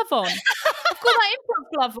got that glove on. I've got that improv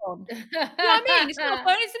glove on. You know what I mean? It's not a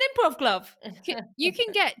phone, it's an improv glove. You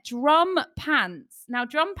can get drum pants. Now,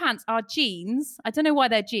 drum pants are jeans. I don't know why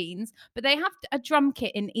they're jeans, but they have a drum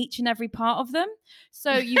kit in each and every part of them.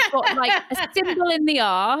 So you've got like a cymbal in the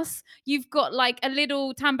arse. You've got like a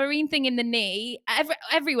little tambourine thing in the knee.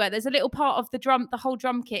 Everywhere, there's a little part of the whole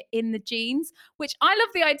drum kit in the jeans, which I love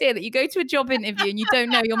the idea that you go to a job interview and you don't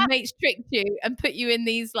know, your mates tricked you and put you in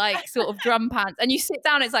these like sort of drum pants, and you sit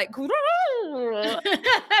down, it's like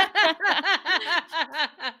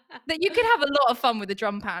that you could have a lot of fun with the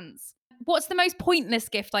drum pants. What's the most pointless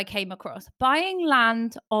gift I came across? Buying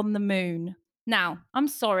land on the moon. Now, I'm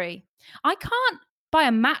sorry. I can't buy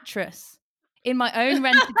a mattress in my own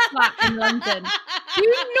rented flat in London.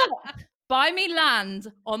 Do not buy me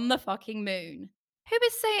land on the fucking moon. Who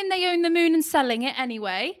is saying they own the moon and selling it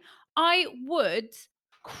anyway? I would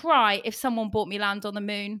cry if someone bought me land on the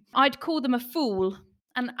moon. I'd call them a fool,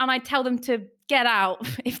 and I'd tell them to get out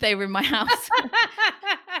if they were in my house.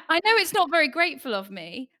 I know it's not very grateful of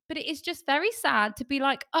me, but it is just very sad to be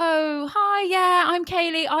like, oh, hi, yeah, I'm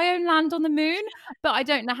Kaylee. I own land on the moon, but I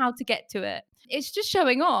don't know how to get to it. It's just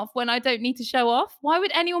showing off when I don't need to show off. Why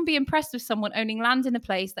would anyone be impressed with someone owning land in a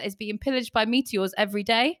place that is being pillaged by meteors every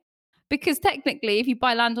day? Because technically, if you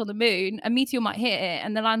buy land on the moon, a meteor might hit it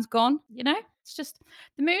and the land's gone, you know? It's just,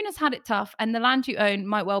 the moon has had it tough, and the land you own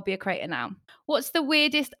might well be a crater now. What's the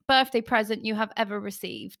weirdest birthday present you have ever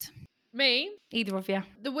received? Me? Either of you.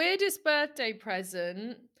 The weirdest birthday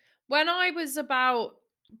present, when I was about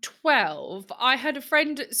 12, I had a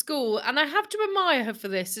friend at school, and I have to admire her for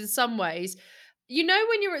this in some ways. You know,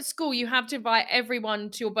 when you're at school, you have to invite everyone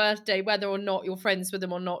to your birthday, whether or not you're friends with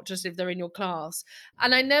them or not, just if they're in your class.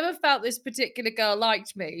 And I never felt this particular girl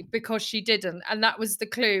liked me because she didn't. And that was the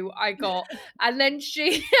clue I got. And then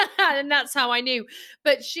and that's how I knew.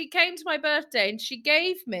 But she came to my birthday and she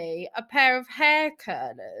gave me a pair of hair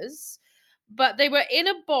curlers, but they were in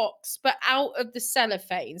a box, but out of the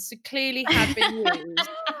cellophane. So clearly had been used.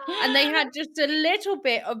 And they had just a little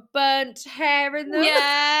bit of burnt hair in them.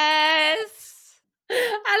 Yes. And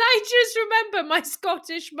I just remember my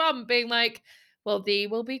Scottish mum being like, well, they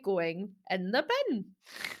will be going in the bin.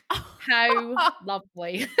 How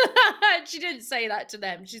lovely. She didn't say that to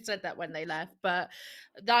them. She said that when they left. But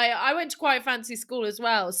I went to quite a fancy school as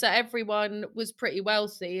well. So everyone was pretty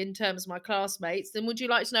wealthy in terms of my classmates. Then would you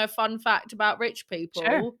like to know a fun fact about rich people?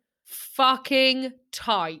 Sure. fucking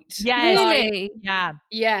tight. Yes. Like, Really? Yeah.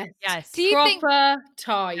 yes, Yes. Do you think proper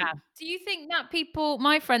tight. Yeah. do you think that people,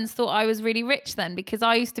 my friends, thought I was really rich then? Because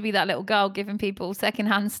I used to be that little girl giving people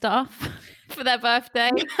secondhand stuff for their birthday.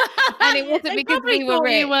 And it wasn't They because probably we were thought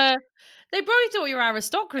you rich. were. They probably thought you were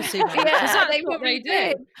aristocracy, Molly, because Yeah, that's they what they probably do.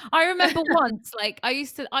 did. I remember once, like I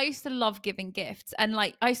used to love giving gifts, and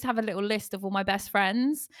like I used to have a little list of all my best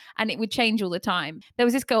friends, and it would change all the time. There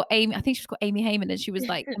was this girl, Amy, I think she was called Amy Heyman, and she was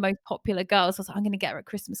like the most popular girl. So I was like, I'm gonna get her a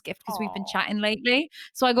Christmas gift because we've been Aw. chatting lately.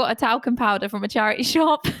 So I got a talcum powder from a charity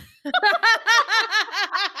shop.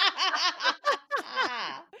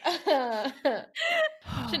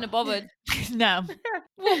 Shouldn't have bothered. No.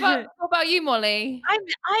 What about you, Molly? I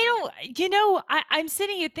don't, I'm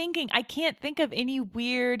sitting here thinking I can't think of any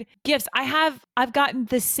weird gifts. I've gotten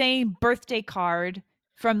the same birthday card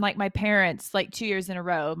from like my parents like 2 years in a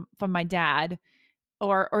row from my dad.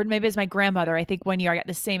 Or maybe it's my grandmother. I think one year I got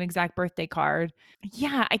the same exact birthday card.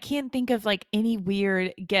 Yeah, I can't think of like any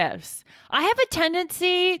weird gifts. I have a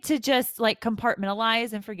tendency to just like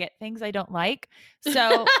compartmentalize and forget things I don't like.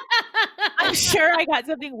 So I'm sure I got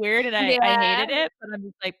something weird and I Yeah. hated it, but I'm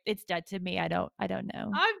just like, it's dead to me. I don't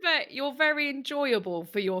know. I bet you're very enjoyable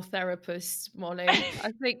for your therapists, Molly.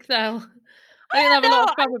 I think they'll have a lot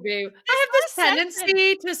of No, fun with you. I have last this session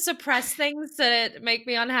tendency to suppress things that make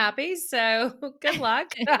me unhappy, so good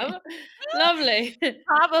luck. Lovely.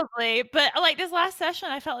 probably, but like this last session,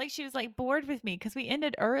 I felt like she was like bored with me because we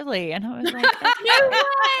ended early, and I was like, No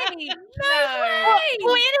way! No well, way!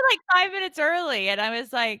 we ended like 5 minutes early, and I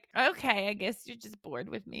was like, okay, I guess you're just bored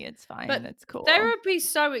with me. It's fine. But It's cool. therapy's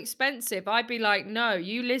so expensive. I'd be like, no,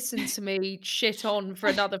 you listen to me shit on for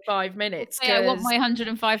another 5 minutes. Say I want 'Cause my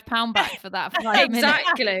 £105 back for that for 5 minutes.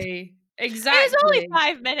 exactly. It was only Exactly.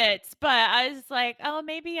 5 minutes, but I was like, oh,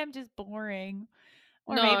 maybe I'm just boring,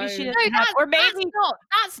 or maybe she No. No, doesn't have, or maybe,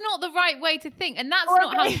 that's not the right way to think, and that's or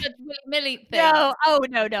not how maybe, Judge Millie thinks. no, oh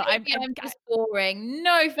no, Maybe I'm just boring.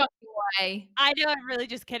 No fucking way. I know I'm really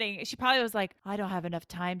just kidding. She probably was like, I don't have enough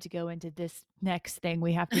time to go into this next thing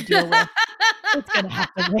we have to deal with. It's gonna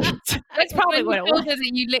have to wait. That's probably When what you it told was. her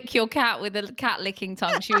that you lick your cat with a cat licking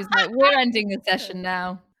tongue, she was like, "We're ending the session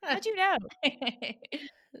now." How'd you know?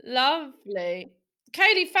 Lovely.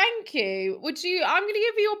 Kaylee, thank you. I'm going to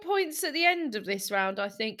give you your points at the end of this round, I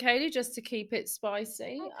think, Kaylee, just to keep it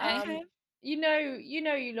spicy. Okay.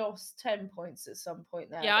 You lost 10 points at some point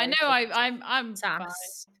there. Yeah, I though, know. for I'm fine.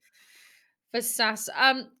 sass. For sass.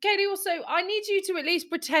 Kaylee, also, I need you to at least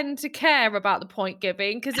pretend to care about the point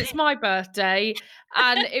giving because it's my birthday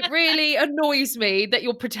and it really annoys me that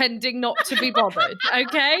you're pretending not to be bothered.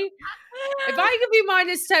 Okay. If I give you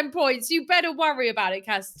minus 10 points, you better worry about it,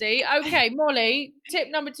 Cassidy. Okay, Molly, tip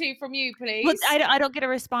number 2 from you, Well, please. I don't get a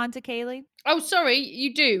response to Kaylee. Oh, sorry,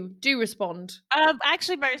 you do. Do respond.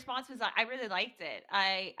 Actually, my response was I really liked it.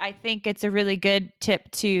 I think it's a really good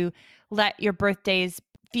tip to let your birthdays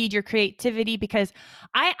feed your creativity because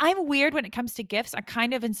I'm weird when it comes to gifts. I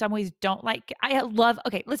kind of in some ways don't like.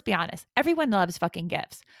 Okay, let's be honest. Everyone loves fucking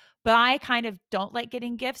gifts, but I kind of don't like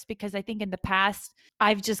getting gifts because I think in the past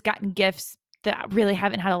I've just gotten gifts that really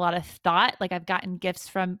haven't had a lot of thought. Like I've gotten gifts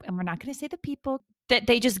from, and we're not going to say the people that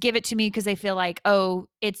they just give it to me because they feel like, oh,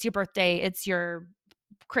 it's your birthday, it's your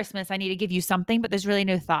Christmas, I need to give you something, but there's really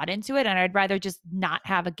no thought into it. And I'd rather just not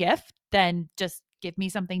have a gift than just give me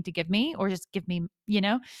something to give me or just give me,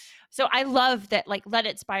 So I love that, like, let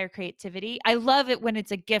it inspire creativity. I love it when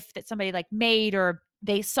it's a gift that somebody like made or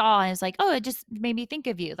they saw and it's like, oh, it just made me think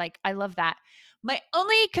of you. Like, I love that. My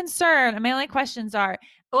only concern and my only questions are,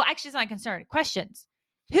 well, actually, it's not a concern. Questions.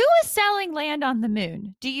 Who is selling land on the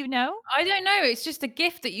moon? Do you know? I don't know. It's just a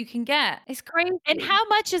gift that you can get. It's crazy. And how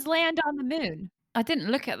much is land on the moon? I didn't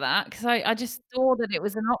look at that because I just saw that it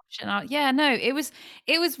was an option. Yeah, no, it was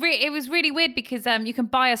really weird because you can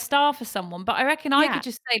buy a star for someone, but I reckon I Yeah. could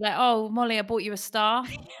just say like, "Oh, Molly, I bought you a star.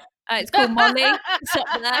 It's called Molly. It's up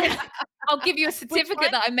there. I'll give you a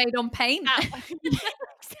certificate that I made on paint."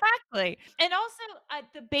 Exactly. And also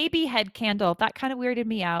the baby head candle, that kind of weirded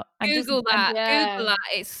me out. Google that. Yeah. Google that.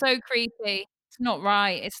 It's so creepy. It's not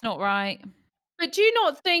right. It's not right. But do you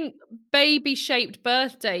not think baby-shaped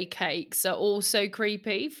birthday cakes are also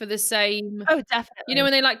creepy for the same Oh, definitely.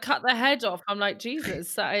 when they, like, cut the head off, I'm like,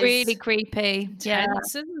 "Jesus, that is Really creepy. Yeah.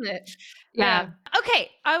 intense, isn't it?" Yeah. Okay,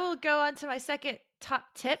 I will go on to my second top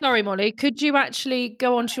tip. Sorry, Molly, could you actually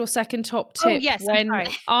go on to your second top tip yes, I'm when sorry.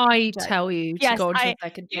 I tell you to Yes, go on to your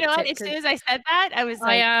second you top know what? tip? As soon 'Cause as I said that, I was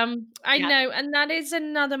like, I yeah. know, and that is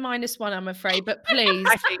another -1, I'm afraid, but please.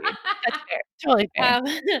 I figured. That's fair. Totally fair. Um,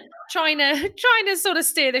 trying to sort of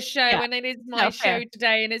steer the show, Yeah. and it is my No, show fair.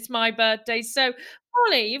 today, and it's my birthday. So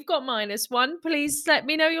Molly, you've got -1. Please let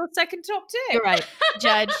me know your second top You're tip. right,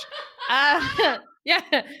 judge. Yeah.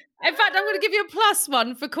 In fact, I'm going to give you a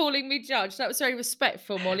 +1 for calling me judge. That was very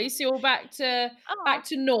respectful, Molly. So you're back to Aw.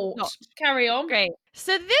 naught. No, Carry on. great.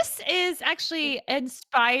 So this is actually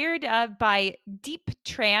inspired by Deep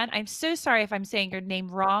Tran. I'm so sorry if I'm saying your name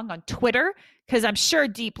wrong on Twitter, because I'm sure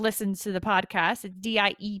Deep listens to the podcast. It's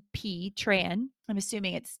DIEP Tran. I'm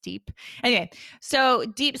assuming it's Deep. Anyway, so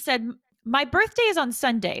Deep said, my birthday is on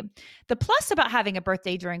Sunday. The plus about having a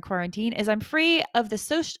birthday during quarantine is I'm free of the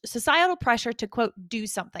societal pressure to, quote, do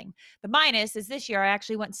something. The minus is this year I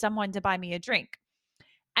actually want someone to buy me a drink.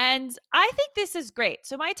 And I think this is great.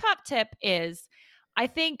 So, my top tip is I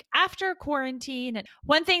think after quarantine, and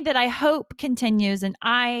one thing that I hope continues, and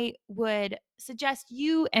I would suggest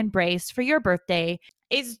you embrace for your birthday,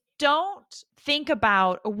 is don't think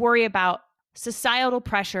about or worry about societal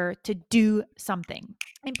pressure to do something.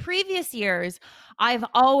 In previous years, I've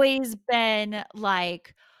always been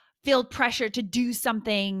like, feel pressure to do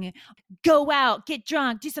something, go out, get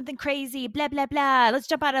drunk, do something crazy, blah, blah, blah. Let's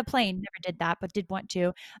jump out of a plane. Never did that, but did want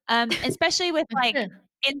to. Especially with like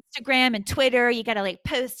Instagram and Twitter, you got to like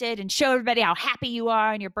post it and show everybody how happy you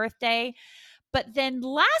are on your birthday. But then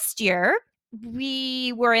last year,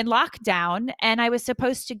 we were in lockdown and I was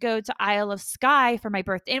supposed to go to Isle of Skye for my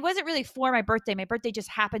birthday. It wasn't really for my birthday. My birthday just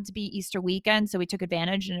happened to be Easter weekend. So we took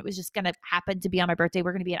advantage and it was just going to happen to be on my birthday.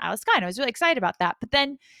 We're going to be in Isle of Skye. And I was really excited about that. But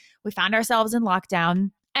then we found ourselves in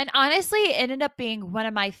lockdown. And honestly, it ended up being one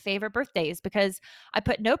of my favorite birthdays because I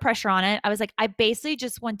put no pressure on it. I was like, I basically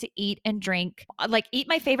just want to eat and drink, like eat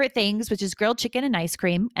my favorite things, which is grilled chicken and ice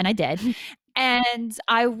cream. And I did. And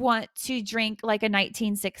I want to drink like a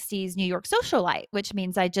 1960s New York socialite, which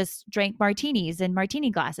means I just drank martinis in martini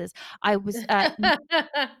glasses. I was,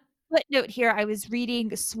 footnote here, I was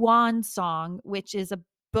reading Swan Song, which is a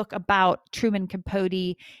book about Truman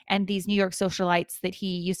Capote and these New York socialites that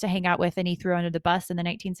he used to hang out with and he threw under the bus in the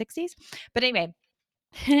 1960s. But anyway,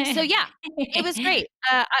 so yeah, it was great.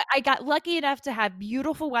 I got lucky enough to have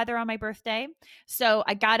beautiful weather on my birthday. So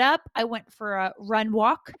I got up, I went for a run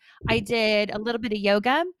walk, I did a little bit of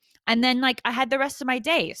yoga, and then like I had the rest of my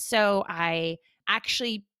day. So I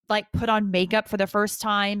actually like put on makeup for the first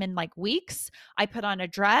time in like weeks. I put on a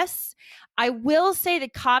dress. I will say the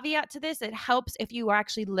caveat to this, it helps if you are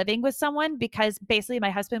actually living with someone because basically my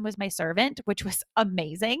husband was my servant, which was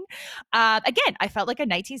amazing. Again, I felt like a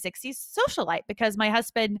 1960s socialite because my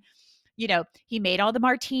husband, you know, he made all the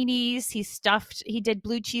martinis, he did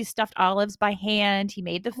blue cheese stuffed olives by hand, he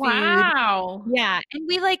made the food. Wow. Yeah. And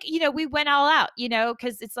we like, you know, we went all out, you know,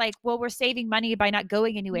 because it's like, well, we're saving money by not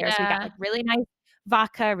going anywhere. So we got Yeah. like really nice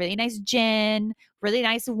vodka, really nice gin, really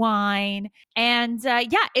nice wine. And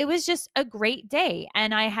yeah, it was just a great day.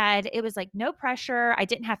 And it was like no pressure. I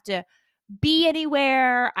didn't have to be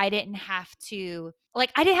anywhere. I didn't have to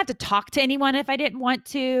talk to anyone if I didn't want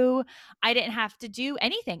to. I didn't have to do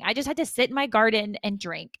anything. I just had to sit in my garden and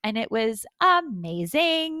drink. And it was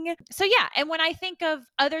amazing. So, yeah. And when I think of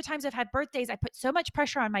other times I've had birthdays, I put so much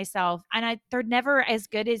pressure on myself and they're never as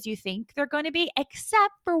good as you think they're going to be,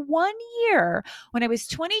 except for one year when I was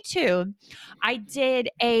 22.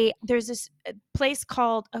 There's this place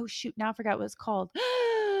called, oh, shoot, now I forgot what it's called.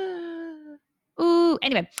 Ooh,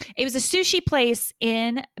 anyway, it was a sushi place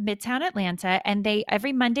in Midtown Atlanta, and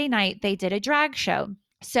every Monday night they did a drag show.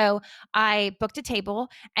 So I booked a table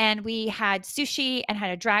and we had sushi and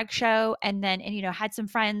had a drag show and had some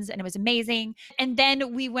friends and it was amazing. And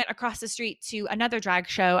then we went across the street to another drag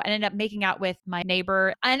show and ended up making out with my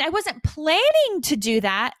neighbor. And I wasn't planning to do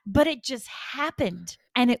that, but it just happened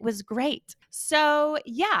and it was great. So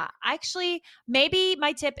yeah, actually, maybe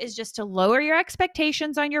my tip is just to lower your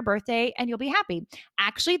expectations on your birthday and you'll be happy.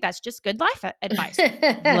 Actually, that's just good life advice.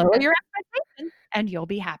 Lower your expectations and you'll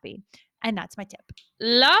be happy. And that's my tip.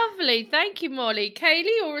 Lovely. Thank you, Molly. Kaylee,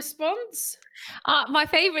 your response? My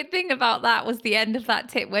favorite thing about that was the end of that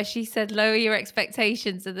tip where she said, lower your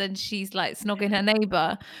expectations. And then she's like snogging her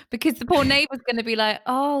neighbor because the poor neighbor's going to be like,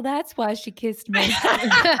 oh, that's why she kissed me. Oh,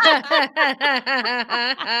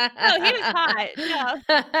 he was hot.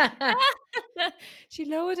 No. She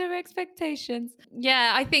lowered her expectations.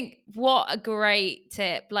 Yeah, I think what a great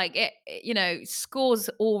tip. Like scores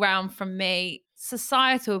all round from me.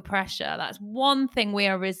 Societal pressure. That's one thing we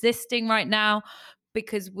are resisting right now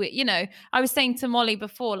because I was saying to Molly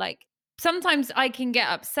before, like, sometimes I can get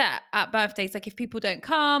upset at birthdays, like if people don't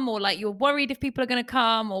come or like you're worried if people are going to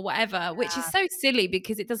come or whatever, which is so silly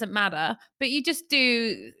because it doesn't matter. But you just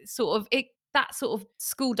do that sort of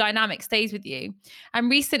school dynamic stays with you. And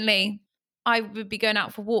recently I would be going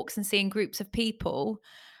out for walks and seeing groups of people.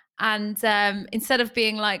 And instead of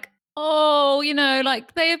being like, oh,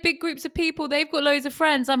 like they have big groups of people, they've got loads of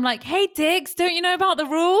friends. I'm like, hey, Diggs, don't you know about the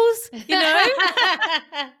rules?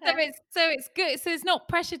 So it's good. So it's not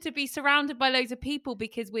pressure to be surrounded by loads of people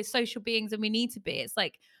because we're social beings and we need to be. It's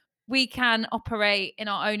like we can operate in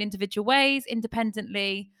our own individual ways,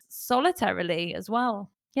 independently, solitarily as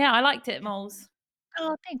well. Yeah, I liked it, Moles.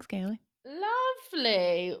 Oh, thanks, Kaylee.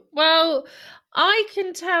 Lovely. Well, I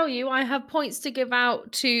can tell you I have points to give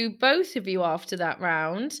out to both of you after that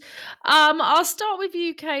round. I'll start with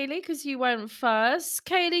you, Kaylee, because you went first.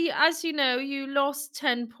 Kaylee, as you know, you lost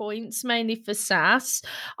 10 points, mainly for sass.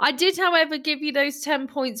 I did, however, give you those 10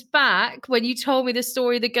 points back when you told me the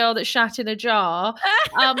story of the girl that shat in a jar.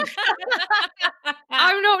 Um,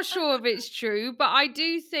 I'm not sure if it's true, but I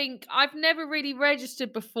do think I've never really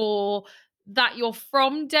registered before that you're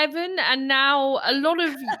from Devon, and now a lot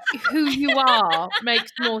of who you are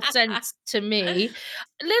makes more sense to me.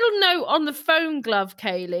 A little note on the phone glove,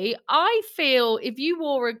 Kaylee. I feel if you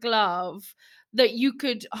wore a glove that you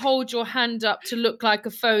could hold your hand up to look like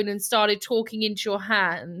a phone and started talking into your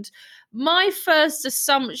hand. My first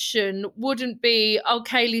assumption wouldn't be, oh,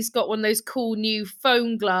 Kaylee's got one of those cool new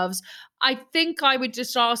phone gloves. I think I would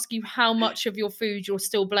just ask you how much of your food you're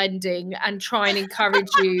still blending and try and encourage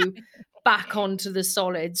you back onto the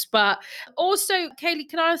solids. But also, Kaylee,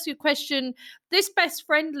 can I ask you a question? This best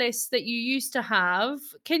friend list that you used to have,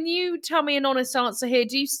 can you tell me an honest answer here?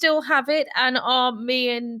 Do you still have it? And are me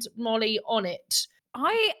and Molly on it?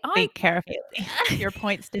 I Be careful. Your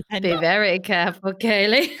points depend Be on very careful,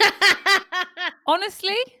 Kaylee.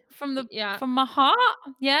 honestly, from Yeah. my heart,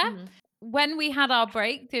 yeah. Mhm. When we had our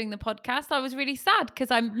break doing the podcast, I was really sad because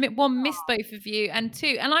one, missed both of you, and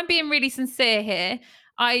two, and I'm being really sincere here,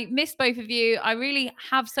 I missed both of you. I really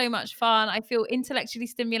have so much fun. I feel intellectually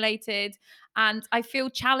stimulated and I feel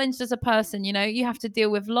challenged as a person. You have to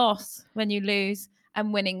deal with loss when you lose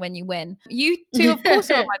and winning when you win. You two, of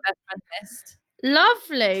course, are on my best friend list.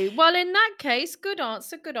 Lovely. Well, in that case, good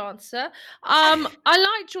answer, good answer. I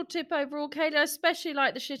liked your tip overall, Kayla. I especially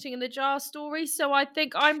like the shitting in the jar story. So I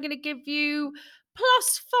think I'm going to give you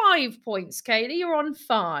 +5 points, Kayla. You're on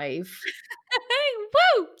 5.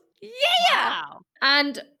 Woo! Yeah! Wow.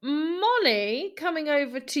 And Molly, coming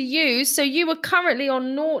over to you. So you were currently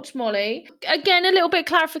on naught, Molly. Again, a little bit of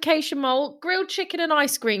clarification, Mole. Grilled chicken and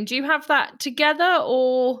ice cream. Do you have that together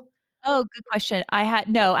or? Oh, good question. I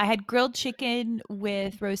had grilled chicken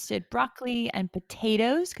with roasted broccoli and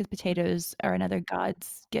potatoes because potatoes are another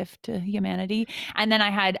God's gift to humanity. And then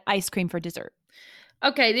I had ice cream for dessert.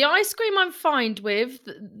 Okay, the ice cream I'm fine with.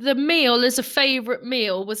 The meal as a favorite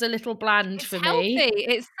meal was a little bland It's for healthy. me.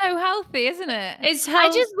 It's so healthy, isn't it? It's I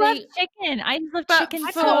just love healthy, chicken. I just love but chicken I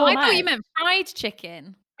so thought I for thought you much. meant fried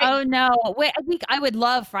chicken. Oh no. Wait, I would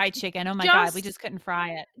love fried chicken. Oh my God, we just just couldn't fry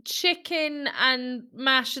it. chicken and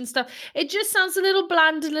mash and stuff. It just sounds a little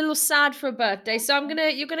bland, a little sad for a birthday. So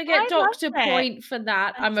you're gonna get I docked a loved it. point for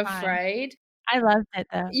that, I'm That's fine. afraid. I loved it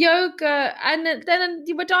though. Yoga, and then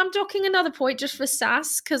I'm docking another point just for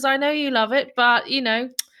sass because I know you love it, but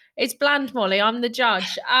it's bland, Molly. I'm the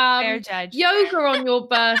judge. Fair judge. Yoga on your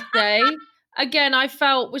birthday. Again, I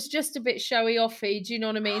felt was just a bit showy offy. Do you know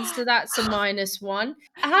what I mean? So that's a -1.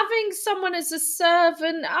 Having someone as a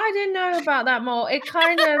servant, I don't know about that, Mol. It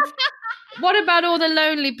kind of. What about all the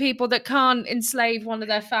lonely people that can't enslave one of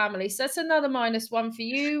their families? So that's another -1 for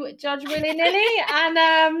you, Judge Willy Nilly.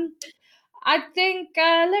 And I think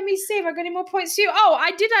let me see if I got any more points for you. Oh, I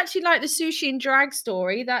did actually like the sushi and drag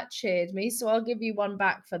story. That cheered me, so I'll give you one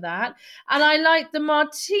back for that. And I like the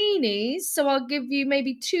martinis, so I'll give you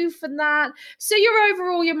maybe 2 for that. So you're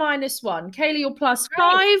overall your -1. Kaylee, you're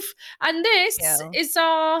 +5. And this you. is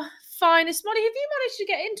our finest. Molly, have you managed to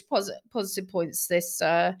get into positive points this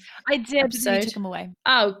I did, but then you episode? took them away.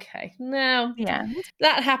 Okay, now Yeah.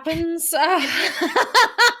 that happens.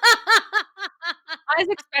 I was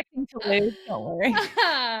expecting to lose. Don't worry.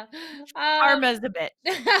 Um, Karma's a bitch,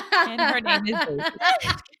 and her name is Daisy.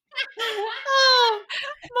 oh,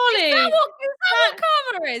 Molly. Is that what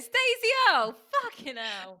karma is? Daisy L. Fucking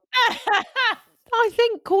hell. I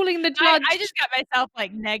think calling the judge. I just got myself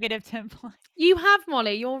like -10 points. You have,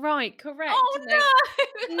 Molly. You're right. Correct. Oh no.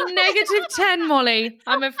 -10, Molly.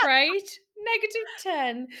 I'm afraid.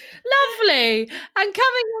 -10. Lovely. And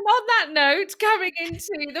coming on that note, coming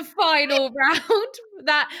into the final round,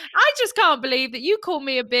 that I just can't believe that you called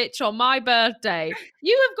me a bitch on my birthday.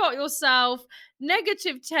 You have got yourself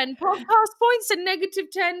 -10 podcast points and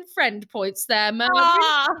 -10 friend points there, Mervyn.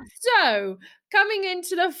 Aw. So, coming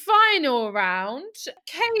into the final round,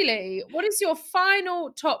 Kaylee, what is your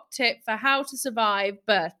final top tip for how to survive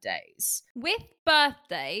birthdays? With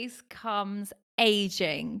birthdays comes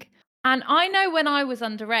aging. And I know when I was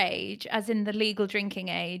underage, as in the legal drinking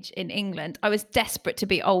age in England, I was desperate to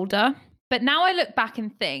be older. But now I look back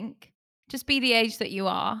and think, just be the age that you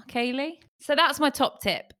are, Kaylee. So that's my top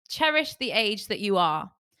tip. Cherish the age that you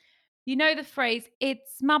are. You know the phrase,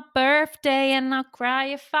 it's my birthday and I'll cry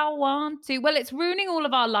if I want to. Well, it's ruining all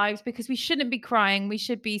of our lives because we shouldn't be crying. We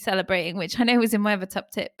should be celebrating, which I know was in my other top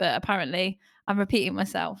tip, but apparently I'm repeating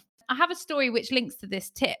myself. I have a story which links to this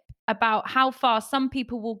tip about how far some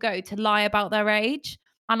people will go to lie about their age.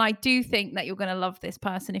 And I do think that you're going to love this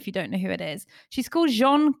person if you don't know who it is. She's called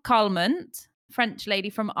Jeanne Calment, French lady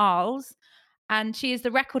from Arles. And she is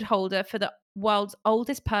the record holder for the world's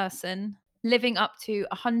oldest person living up to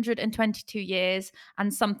 122 years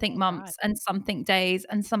and something months and something days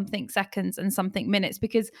and something seconds and something minutes.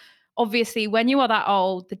 Because obviously, when you are that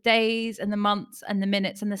old, the days and the months and the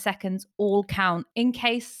minutes and the seconds all count in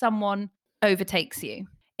case someone overtakes you.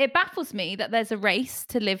 It baffles me that there's a race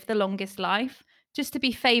to live the longest life just to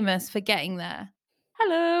be famous for getting there.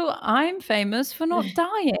 Hello, I'm famous for not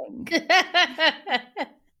dying.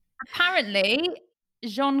 Apparently,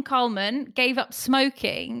 Jeanne Calment gave up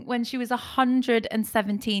smoking when she was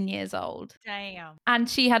 117 years old. Damn. And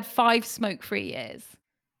she had 5 smoke-free years.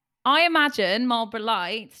 I imagine Marlboro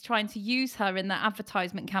Lights trying to use her in their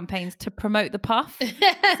advertisement campaigns to promote the puff,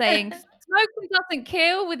 saying, smoking doesn't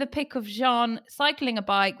kill, with a pic of Jeanne cycling a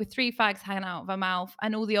bike with 3 fags hanging out of her mouth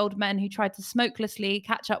and all the old men who tried to smokelessly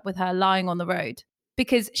catch up with her lying on the road.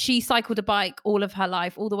 Because she cycled a bike all of her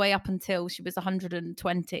life, all the way up until she was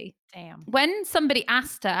 120. Damn. When somebody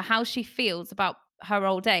asked her how she feels about her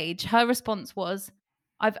old age, her response was,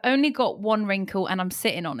 I've only got 1 wrinkle and I'm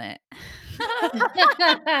sitting on it.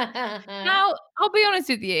 Now, I'll be honest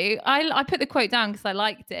with you. I put the quote down because I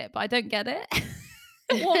liked it, but I don't get it.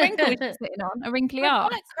 What wrinkle is she sitting on? A wrinkly Her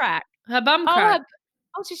arse? butt crack. Her bum Oh, crack.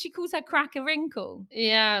 so she calls her crack a wrinkle.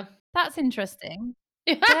 Yeah. That's interesting.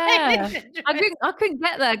 Yeah. I couldn't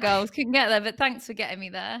get there, girls. Couldn't get there, but thanks for getting me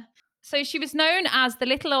there. So she was known as the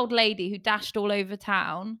little old lady who dashed all over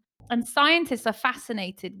town. And scientists are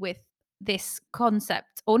fascinated with this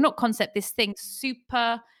concept, or not concept, this thing,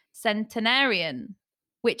 super centenarian,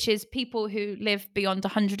 which is people who live beyond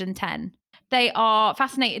 110. They are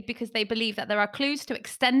fascinated because they believe that there are clues to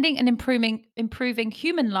extending and improving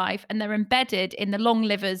human life, and they're embedded in the long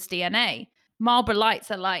liver's DNA. Marlboro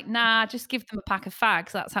Lights are like, nah, just give them a pack of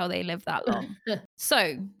fags. That's how they live that long.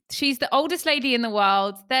 So she's the oldest lady in the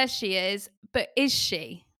world. There she is. But is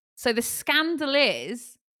she? So the scandal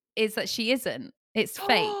is that she isn't. It's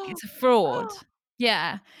fake. It's a fraud.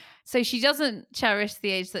 Yeah. So she doesn't cherish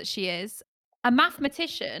the age that she is. A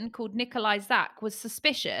mathematician called Nikolai Zak was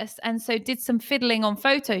suspicious and so did some fiddling on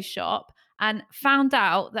Photoshop and found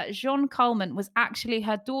out that Jeanne Calment was actually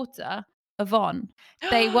her daughter, Yvonne.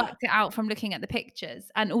 They worked it out from looking at the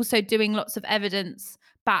pictures and also doing lots of evidence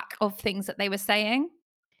back of things that they were saying.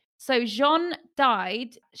 So Jeanne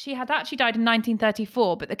died. She had actually died in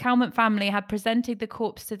 1934, but the Calment family had presented the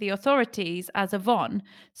corpse to the authorities as Yvonne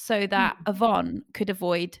so that Yvonne could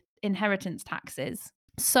avoid inheritance taxes.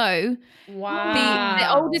 So the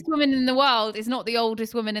oldest woman in the world is not the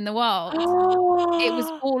oldest woman in the world. It was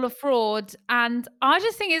all a fraud. And I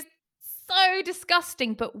just think it's so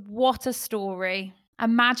disgusting, but what a story.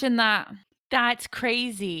 Imagine that. That's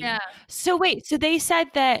crazy. Yeah. So wait, so they said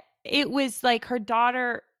that it was like her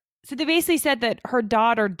daughter. So they basically said that her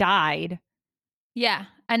daughter died. Yeah.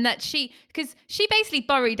 And that because she basically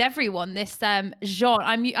buried everyone. This Jeanne,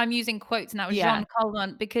 I'm using quotes now, Jeanne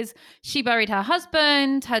Calment, because she buried her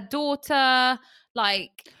husband, her daughter.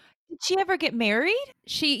 Like, did she ever get married?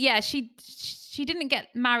 She didn't get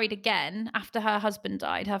married again after her husband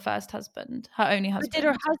died, her first husband, her only husband. But did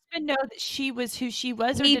her husband know that she was who she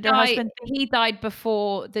was, or he did died, her husband? He died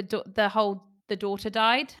before the daughter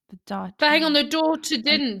died. The daughter. But hang on, the daughter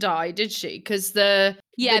didn't die, did she? Because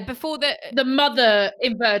before the mother,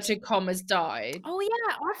 inverted commas, died. Oh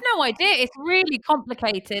yeah, I've no idea. It's really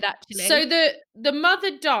complicated, actually. So the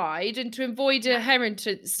mother died, and to avoid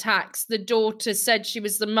inheritance tax, the daughter said she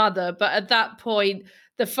was the mother, but at that point,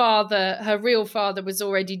 the father, her real father, was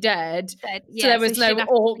already dead. So there was no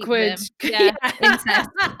awkward incest.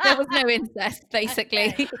 There was no incest,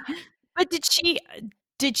 basically. But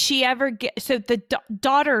did she ever get, so the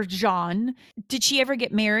daughter Jeanne, did she ever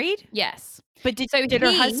get married? Yes. But did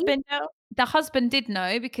her husband know? The husband did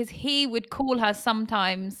know, because he would call her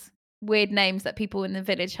sometimes weird names that people in the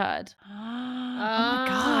village heard. Oh my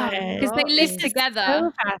God. Because they lived together.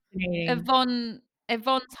 So fascinating.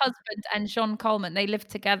 Yvonne's husband and Jeanne Calment, they lived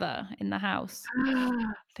together in the house.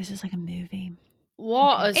 This is like a movie.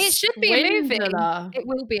 It should be a movie. It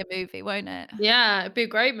will be a movie, won't it? Yeah, it'd be a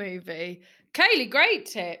great movie. Kaylee, great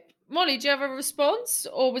tip. Molly, do you have a response,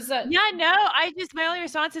 or was that? Yeah, no, my only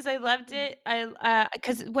response is I loved it.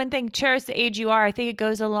 Because one thing, cherish the age you are. I think it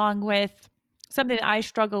goes along with something that I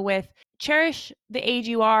struggle with. Cherish the age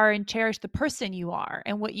you are and cherish the person you are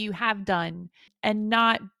and what you have done, and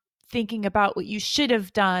not thinking about what you should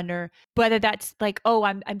have done, or whether that's like, oh,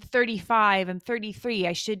 I'm 35, I'm 33,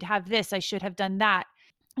 I should have this, I should have done that.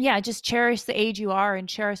 Yeah, just cherish the age you are and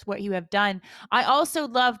cherish what you have done. I also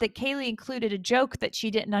love that Kaylee included a joke that she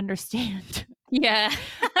didn't understand. Yeah.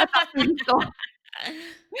 About pretty cool.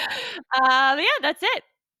 Yeah, that's it.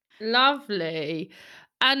 Lovely.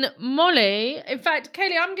 And Molly, in fact,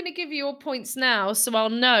 Kaylee, I'm going to give you your points now, so I'll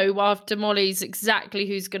know after Molly's exactly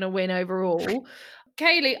who's going to win overall.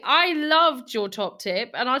 Kaylee, I loved your top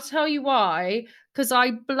tip, and I'll tell you why. Because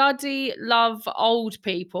I bloody love old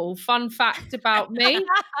people. Fun fact about me.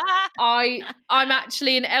 I'm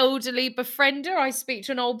actually an elderly befriender. I speak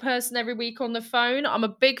to an old person every week on the phone. I'm a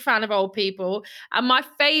big fan of old people. And my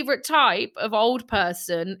favorite type of old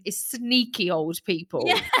person is sneaky old people.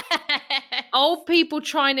 Yeah. Old people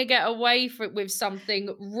trying to get away with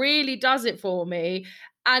something really does it for me.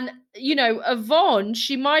 And, you know, Yvonne,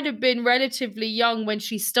 she might have been relatively young when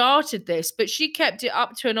she started this, but she kept it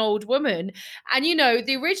up to an old woman. And, you know,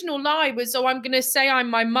 the original lie was, oh, I'm going to say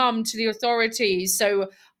I'm my mum to the authorities,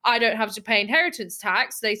 so I don't have to pay inheritance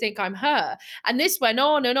tax. They think I'm her. And this went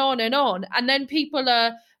on and on and on. And then people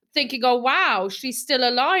are thinking, oh, wow, she's still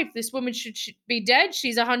alive. This woman should be dead.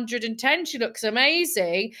 She's 110. She looks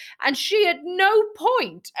amazing. And she, at no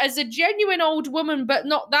point, as a genuine old woman, but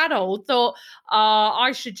not that old, thought,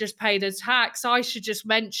 I should just pay the tax. I should just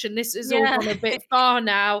mention this is all gone a bit far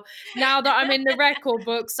now. Now that I'm in the record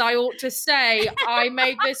books, I ought to say I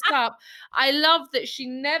made this up. I love that she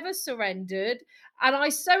never surrendered. And I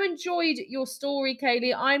so enjoyed your story,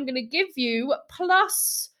 Kaylee. I'm going to give you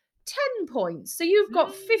plus 10 points. So you've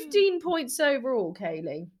got 15 points overall,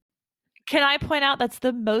 Kaylee. Can I point out that's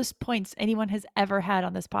the most points anyone has ever had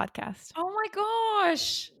on this podcast? Oh my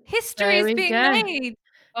gosh. History is being made.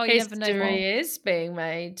 Oh, you never know. History is being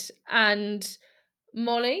made. And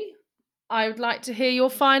Molly, I would like to hear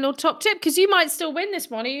your final top tip, because you might still win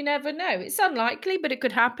this, Molly. You never know. It's unlikely, but it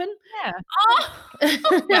could happen. Yeah. Oh.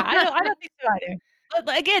 Yeah, I don't think so either.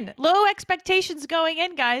 But again, low expectations going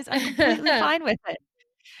in, guys. I'm completely fine with it.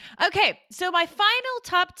 Okay, so my final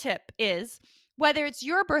top tip is, whether it's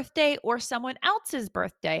your birthday or someone else's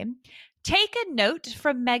birthday, take a note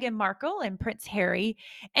from Meghan Markle and Prince Harry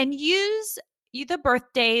and use the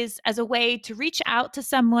birthdays as a way to reach out to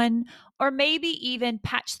someone, or maybe even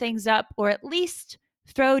patch things up, or at least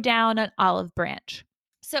throw down an olive branch.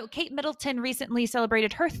 So Kate Middleton recently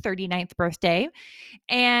celebrated her 39th birthday,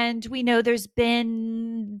 and we know there's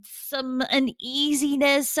been some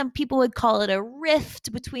uneasiness. Some people would call it a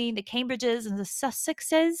rift between the Cambridges and the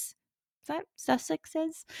Sussexes. Is that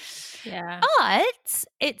Sussexes? Yeah. But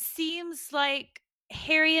it seems like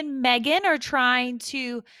Harry and Meghan are trying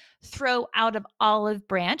to throw out of olive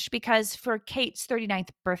branch, because for Kate's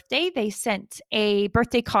 39th birthday, they sent a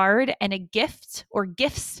birthday card and a gift, or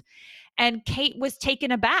gifts. And Kate was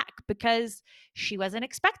taken aback because she wasn't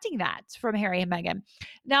expecting that from Harry and Meghan.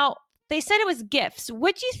 Now, they said it was gifts.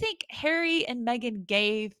 What do you think Harry and Meghan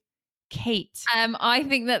gave Kate? I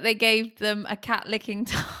think that they gave them a cat licking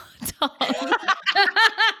tongue.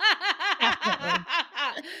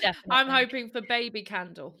 Definitely. I'm hoping for baby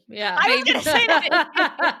candle. Yeah. I was gonna say that.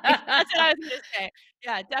 That's what I was gonna say.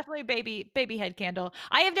 Yeah, definitely baby head candle.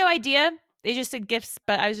 I have no idea. They just said gifts,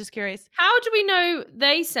 but I was just curious. How do we know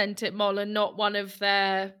they sent it, Moll, and not one of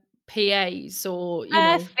their PAs or, you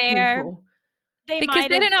know, Fair. people? Because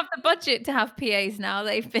they don't have the budget to have PAs now.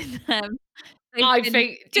 They've been I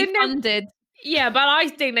think defunded. Yeah, but I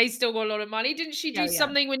think they still got a lot of money. Didn't she do Yeah.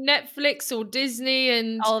 something with Netflix or Disney?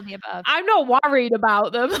 And All of the above. I'm not worried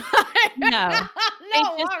about them. No. They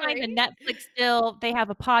Not just signed a worried. Netflix deal. They have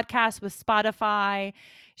a podcast with Spotify.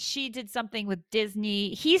 She did something with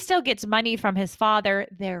Disney. He still gets money from his father.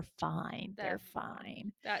 They're fine. They're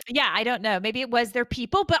fine. Yeah, I don't know. Maybe it was their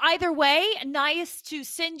people, but either way, nice to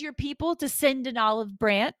send your people to send an olive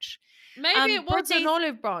branch. Maybe it was an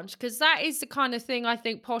olive branch, because that is the kind of thing I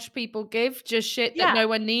think posh people give, just shit that no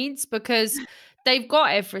one needs, because they've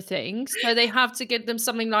got everything. So they have to give them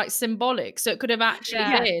something like symbolic. So it could have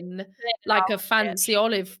actually been like a fancy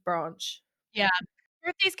olive branch. Yeah.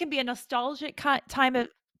 Birthdays can be a nostalgic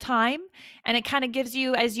time, and it kind of gives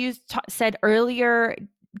you, as you said earlier,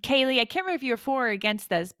 Kaylee, I can't remember if you were for or against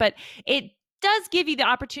this, but it does give you the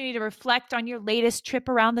opportunity to reflect on your latest trip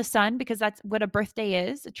around the sun, because that's what a birthday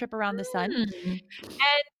is, a trip around the sun. And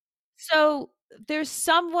so there's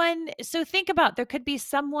someone, so think about, there could be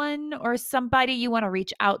someone or somebody you wanna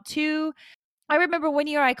reach out to. I remember one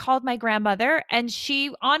year I called my grandmother and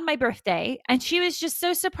she on my birthday, and she was just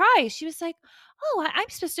so surprised. She was like, "Oh, I'm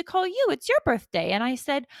supposed to call you. It's your birthday." And I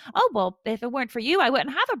said, "Oh, well, if it weren't for you, I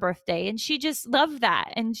wouldn't have a birthday." And she just loved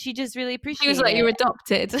that, and she just really He was appreciated like, it. "You're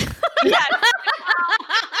adopted." Yes,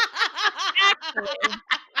 exactly.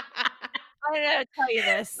 I don't know how to tell you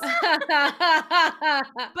this. But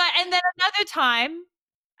and then another time,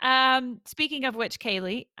 speaking of which,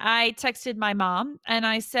 Kaylee, I texted my mom and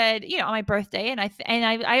I said, you know, on my birthday, and I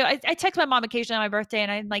text my mom occasionally on my birthday,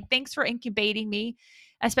 and I'm like, "Thanks for incubating me,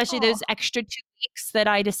 especially Aw. those extra 2 weeks that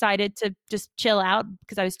I decided to just chill out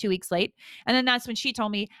because I was 2 weeks late." And then that's when she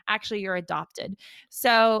told me, "Actually, you're adopted."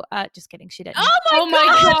 So, just kidding, she didn't. Oh Oh my my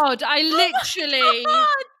god! God. I Oh my literally, god!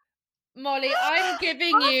 Molly, I'm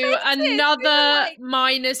giving Our you faces, we were another like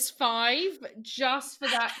 -5 just for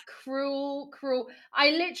that cruel, cruel. I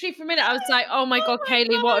literally, for a minute, I was like, oh my oh God, my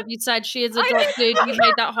Kaylee, what god! have you said? She is I adopted. You know.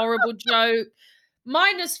 made that horrible joke.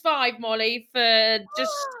 -5, Molly, for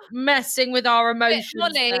just messing with our But emotions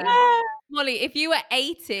Molly, there. Molly, if you were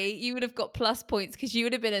 80, you would have got plus points because you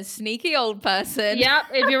would have been a sneaky old person. Yep,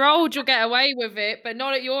 if you're old, you'll get away with it, but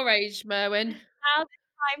not at your age, Merwin. Now's the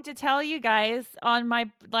time to tell you guys on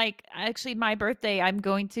my, like, actually my birthday, I'm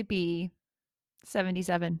going to be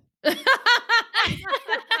 77.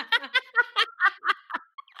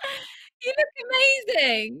 You look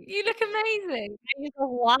amazing. You look amazing. I use a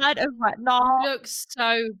lot of You retinol, look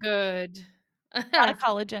so good. a lot of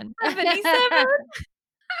collagen. 77.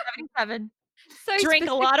 77. So Drink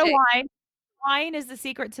a lot of specific. wine. Wine is the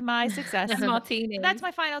secret to my success. And So that's martinis.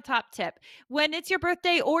 my final top tip. When it's your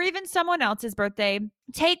birthday or even someone else's birthday,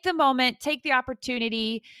 take the moment, take the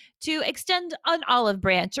opportunity to extend an olive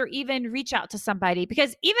branch or even reach out to somebody,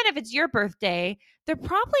 because even if it's your birthday, they're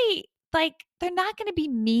probably like, they're not going to be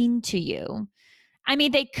mean to you. I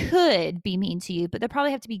mean, they could be mean to you, but they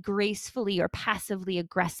probably have to be gracefully or passively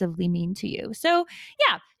aggressively mean to you. So,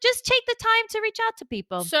 yeah, just take the time to reach out to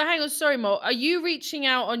people. So hang on, sorry, Mo. Are you reaching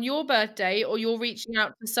out on your birthday or you're reaching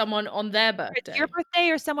out to someone on their Whether it's your birthday? birthday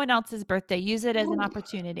or someone else's birthday, use it as an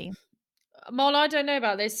opportunity. Mol, I don't know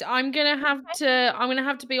about this. I'm gonna have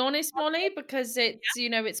to be honest, Okay. Molly, because it's,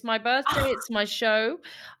 it's my Yeah. birthday, it's my show.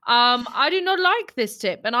 I do not like this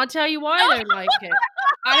tip, and I'll tell you why I don't like it.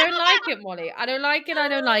 I don't like it, Molly. I don't like it. I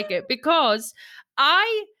don't like it because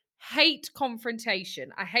I hate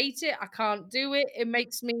confrontation. I hate it. I can't do it. It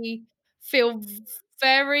makes me feel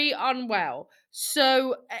very unwell.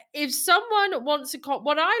 So if someone wants to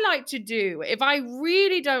what I like to do, if I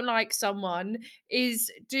really don't like someone,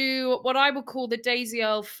 is do what I would call the Daisy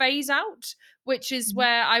Earl phase out, which is Mhm.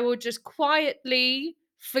 where I will just quietly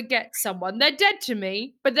forget someone. They're dead to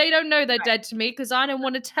me, but they don't know they're dead to me because I don't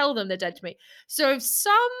want to tell them they're dead to me. So if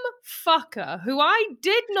some fucker who I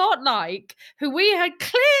did not like, who we had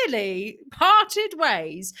clearly parted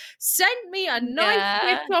ways, sent me a nice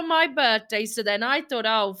Yeah. gift on my birthday, so then I thought,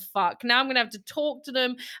 oh fuck, now I'm gonna have to talk to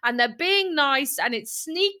them, and they're being nice and it's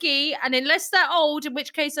sneaky, and unless they're old, in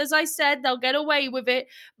which case, as I said, they'll get away with it.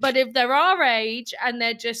 But if they're our age and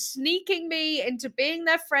they're just sneaking me into being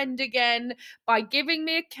their friend again by giving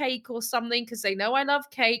me a cake or something because they know I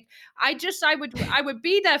love cake, I would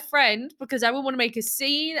be their friend because I would want to make a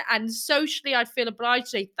scene, and socially I'd feel obliged to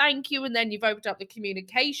say thank you, and then you've opened up the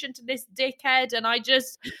communication to this dickhead, and I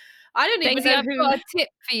don't even Daisy, know I've who. got a tip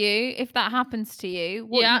for you. If that happens to you,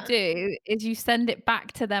 what you Yeah. do is you send it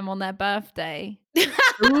back to them on their birthday.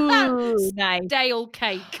 Ooh, nice. Stale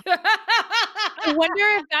cake. I wonder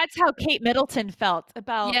if that's how Kate Middleton felt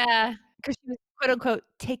about, Yeah. because she was quote unquote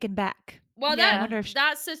taken back. Well, I Yeah. wonder if she,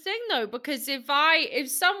 that's the thing though, because if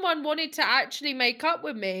someone wanted to actually make up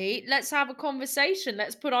with me, let's have a conversation.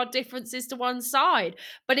 Let's put our differences to one side.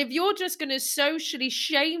 But if you're just going to socially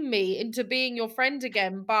shame me into being your friend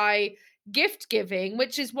again by gift giving,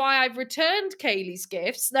 which is why I've returned Kaylee's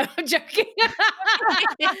gifts. No, I'm joking.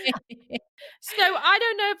 So I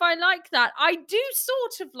don't know if I like that. I do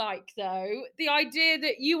sort of like, though, the idea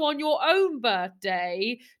that you on your own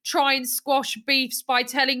birthday try and squash beefs by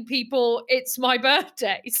telling people it's my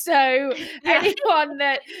birthday. So yeah. anyone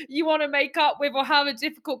that you want to make up with or have a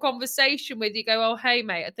difficult conversation with, you go, oh, hey,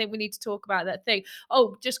 mate, I think we need to talk about that thing.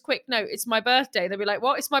 Oh, just quick note, it's my birthday. They'll be like,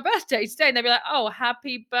 what? It's my birthday today. And they'll be like, oh,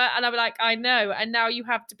 happy birthday. And I'll be like, I know. And now you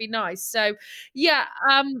have to be nice. So yeah,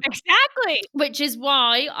 Exactly. which is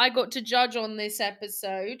why I got to judge on this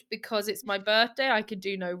episode because it's my birthday. I could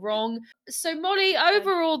do no wrong. So, Molly,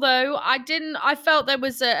 overall, though, I felt there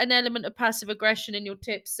was an element of passive aggression in your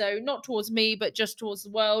tips. So, not towards me, but just towards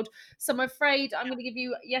the world. So, I'm afraid I'm going to give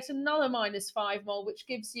you yet another -5, Mol, which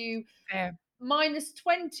gives you Fair. minus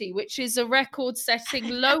 20, which is a record-setting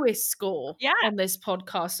lowest score Yeah. on this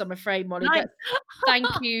podcast, I'm afraid, Molly. Nice. But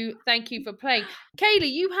thank you for playing.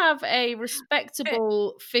 Kaylee, you have a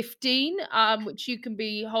respectable 15, which you can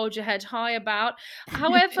hold your head high about.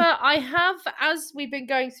 However, I have, as we've been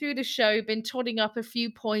going through the show, been totting up a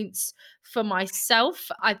few points for myself.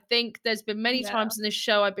 I think there's been many times in this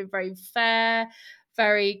show I've been very fair,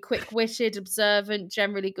 very quick-witted, observant,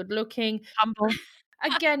 generally good-looking. Humble.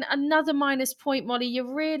 Again, another minus point, Molly. You've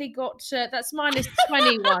really got that's minus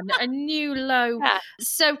 21, a new low. Yeah.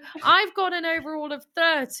 So I've got an overall of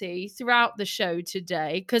 30 throughout the show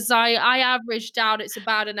today because I averaged out. It's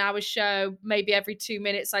about an hour show. Maybe every 2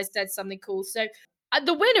 minutes I said something cool. So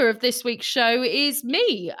the winner of this week's show is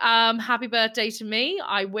me. Happy birthday to me.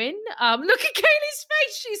 I win. Look at Kaylee's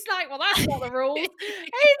face. She's like, well, that's not the rules.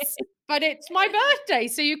 But it's my birthday,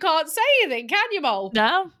 so you can't say anything, can you, Mol?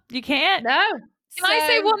 No, you can't. No. Can I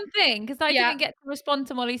say one thing? Because I Yeah. didn't get to respond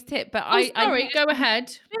to Molly's tip, but Sorry, go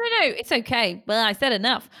ahead. No, it's okay. Well, I said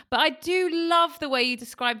enough. But I do love the way you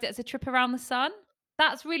described it as a trip around the sun.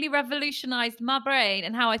 That's really revolutionized my brain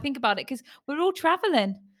and how I think about it because we're all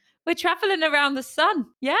traveling. We're traveling around the sun.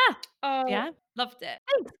 Yeah. Oh, Yeah. Loved it.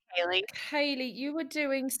 Thanks, Kaylee. Kaylee, you were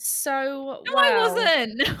doing so No, well. I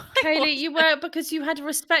wasn't. No, I Kaylee, you were, because you had a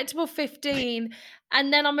respectable 15.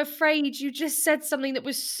 And then I'm afraid you just said something that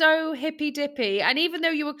was so hippy dippy. And even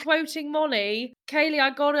though you were quoting Molly, Kaylee,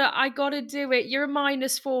 I gotta do it. You're a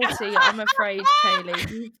minus 40, I'm afraid,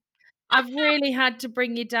 Kaylee. I've really had to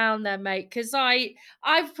bring you down there, mate, because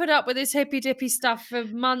I've put up with this hippy dippy stuff for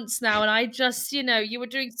months now, and I just, you were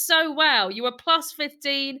doing so well. You were plus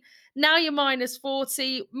 15, now you're minus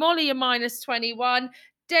 40. Molly, you're minus 21.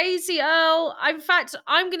 Daisy Earl, in fact,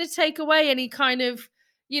 I'm going to take away any kind of,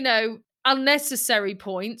 unnecessary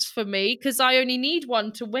points for me because I only need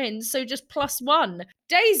one to win, so just plus 1.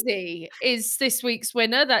 Daisy is this week's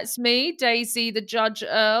winner. That's me, Daisy the Judge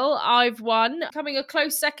Earl. I've won. Coming a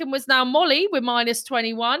close second was now Molly with minus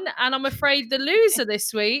 21, and I'm afraid the loser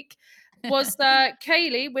this week was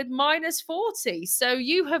Kaylee with minus 40. So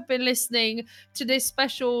you have been listening to this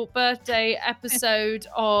special birthday episode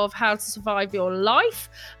of How to Survive Your Life.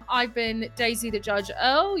 I've been Daisy the Judge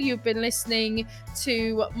Earl. You've been listening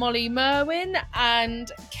to Molly Merwin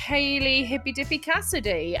and Kaylee Hippy Dippy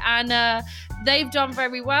Cassidy. And they've done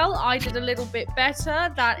very well. I did a little bit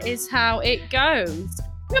better. That is how it goes.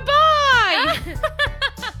 Goodbye!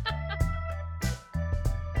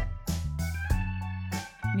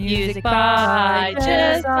 Music by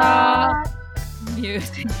Jessa.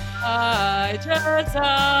 Music by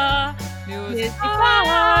Jessa. Music by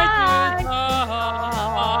Jessa.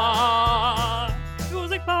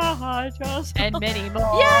 Music by Jessa. And many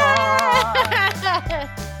more. Yeah!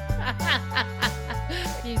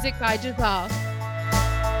 Music by Jessa.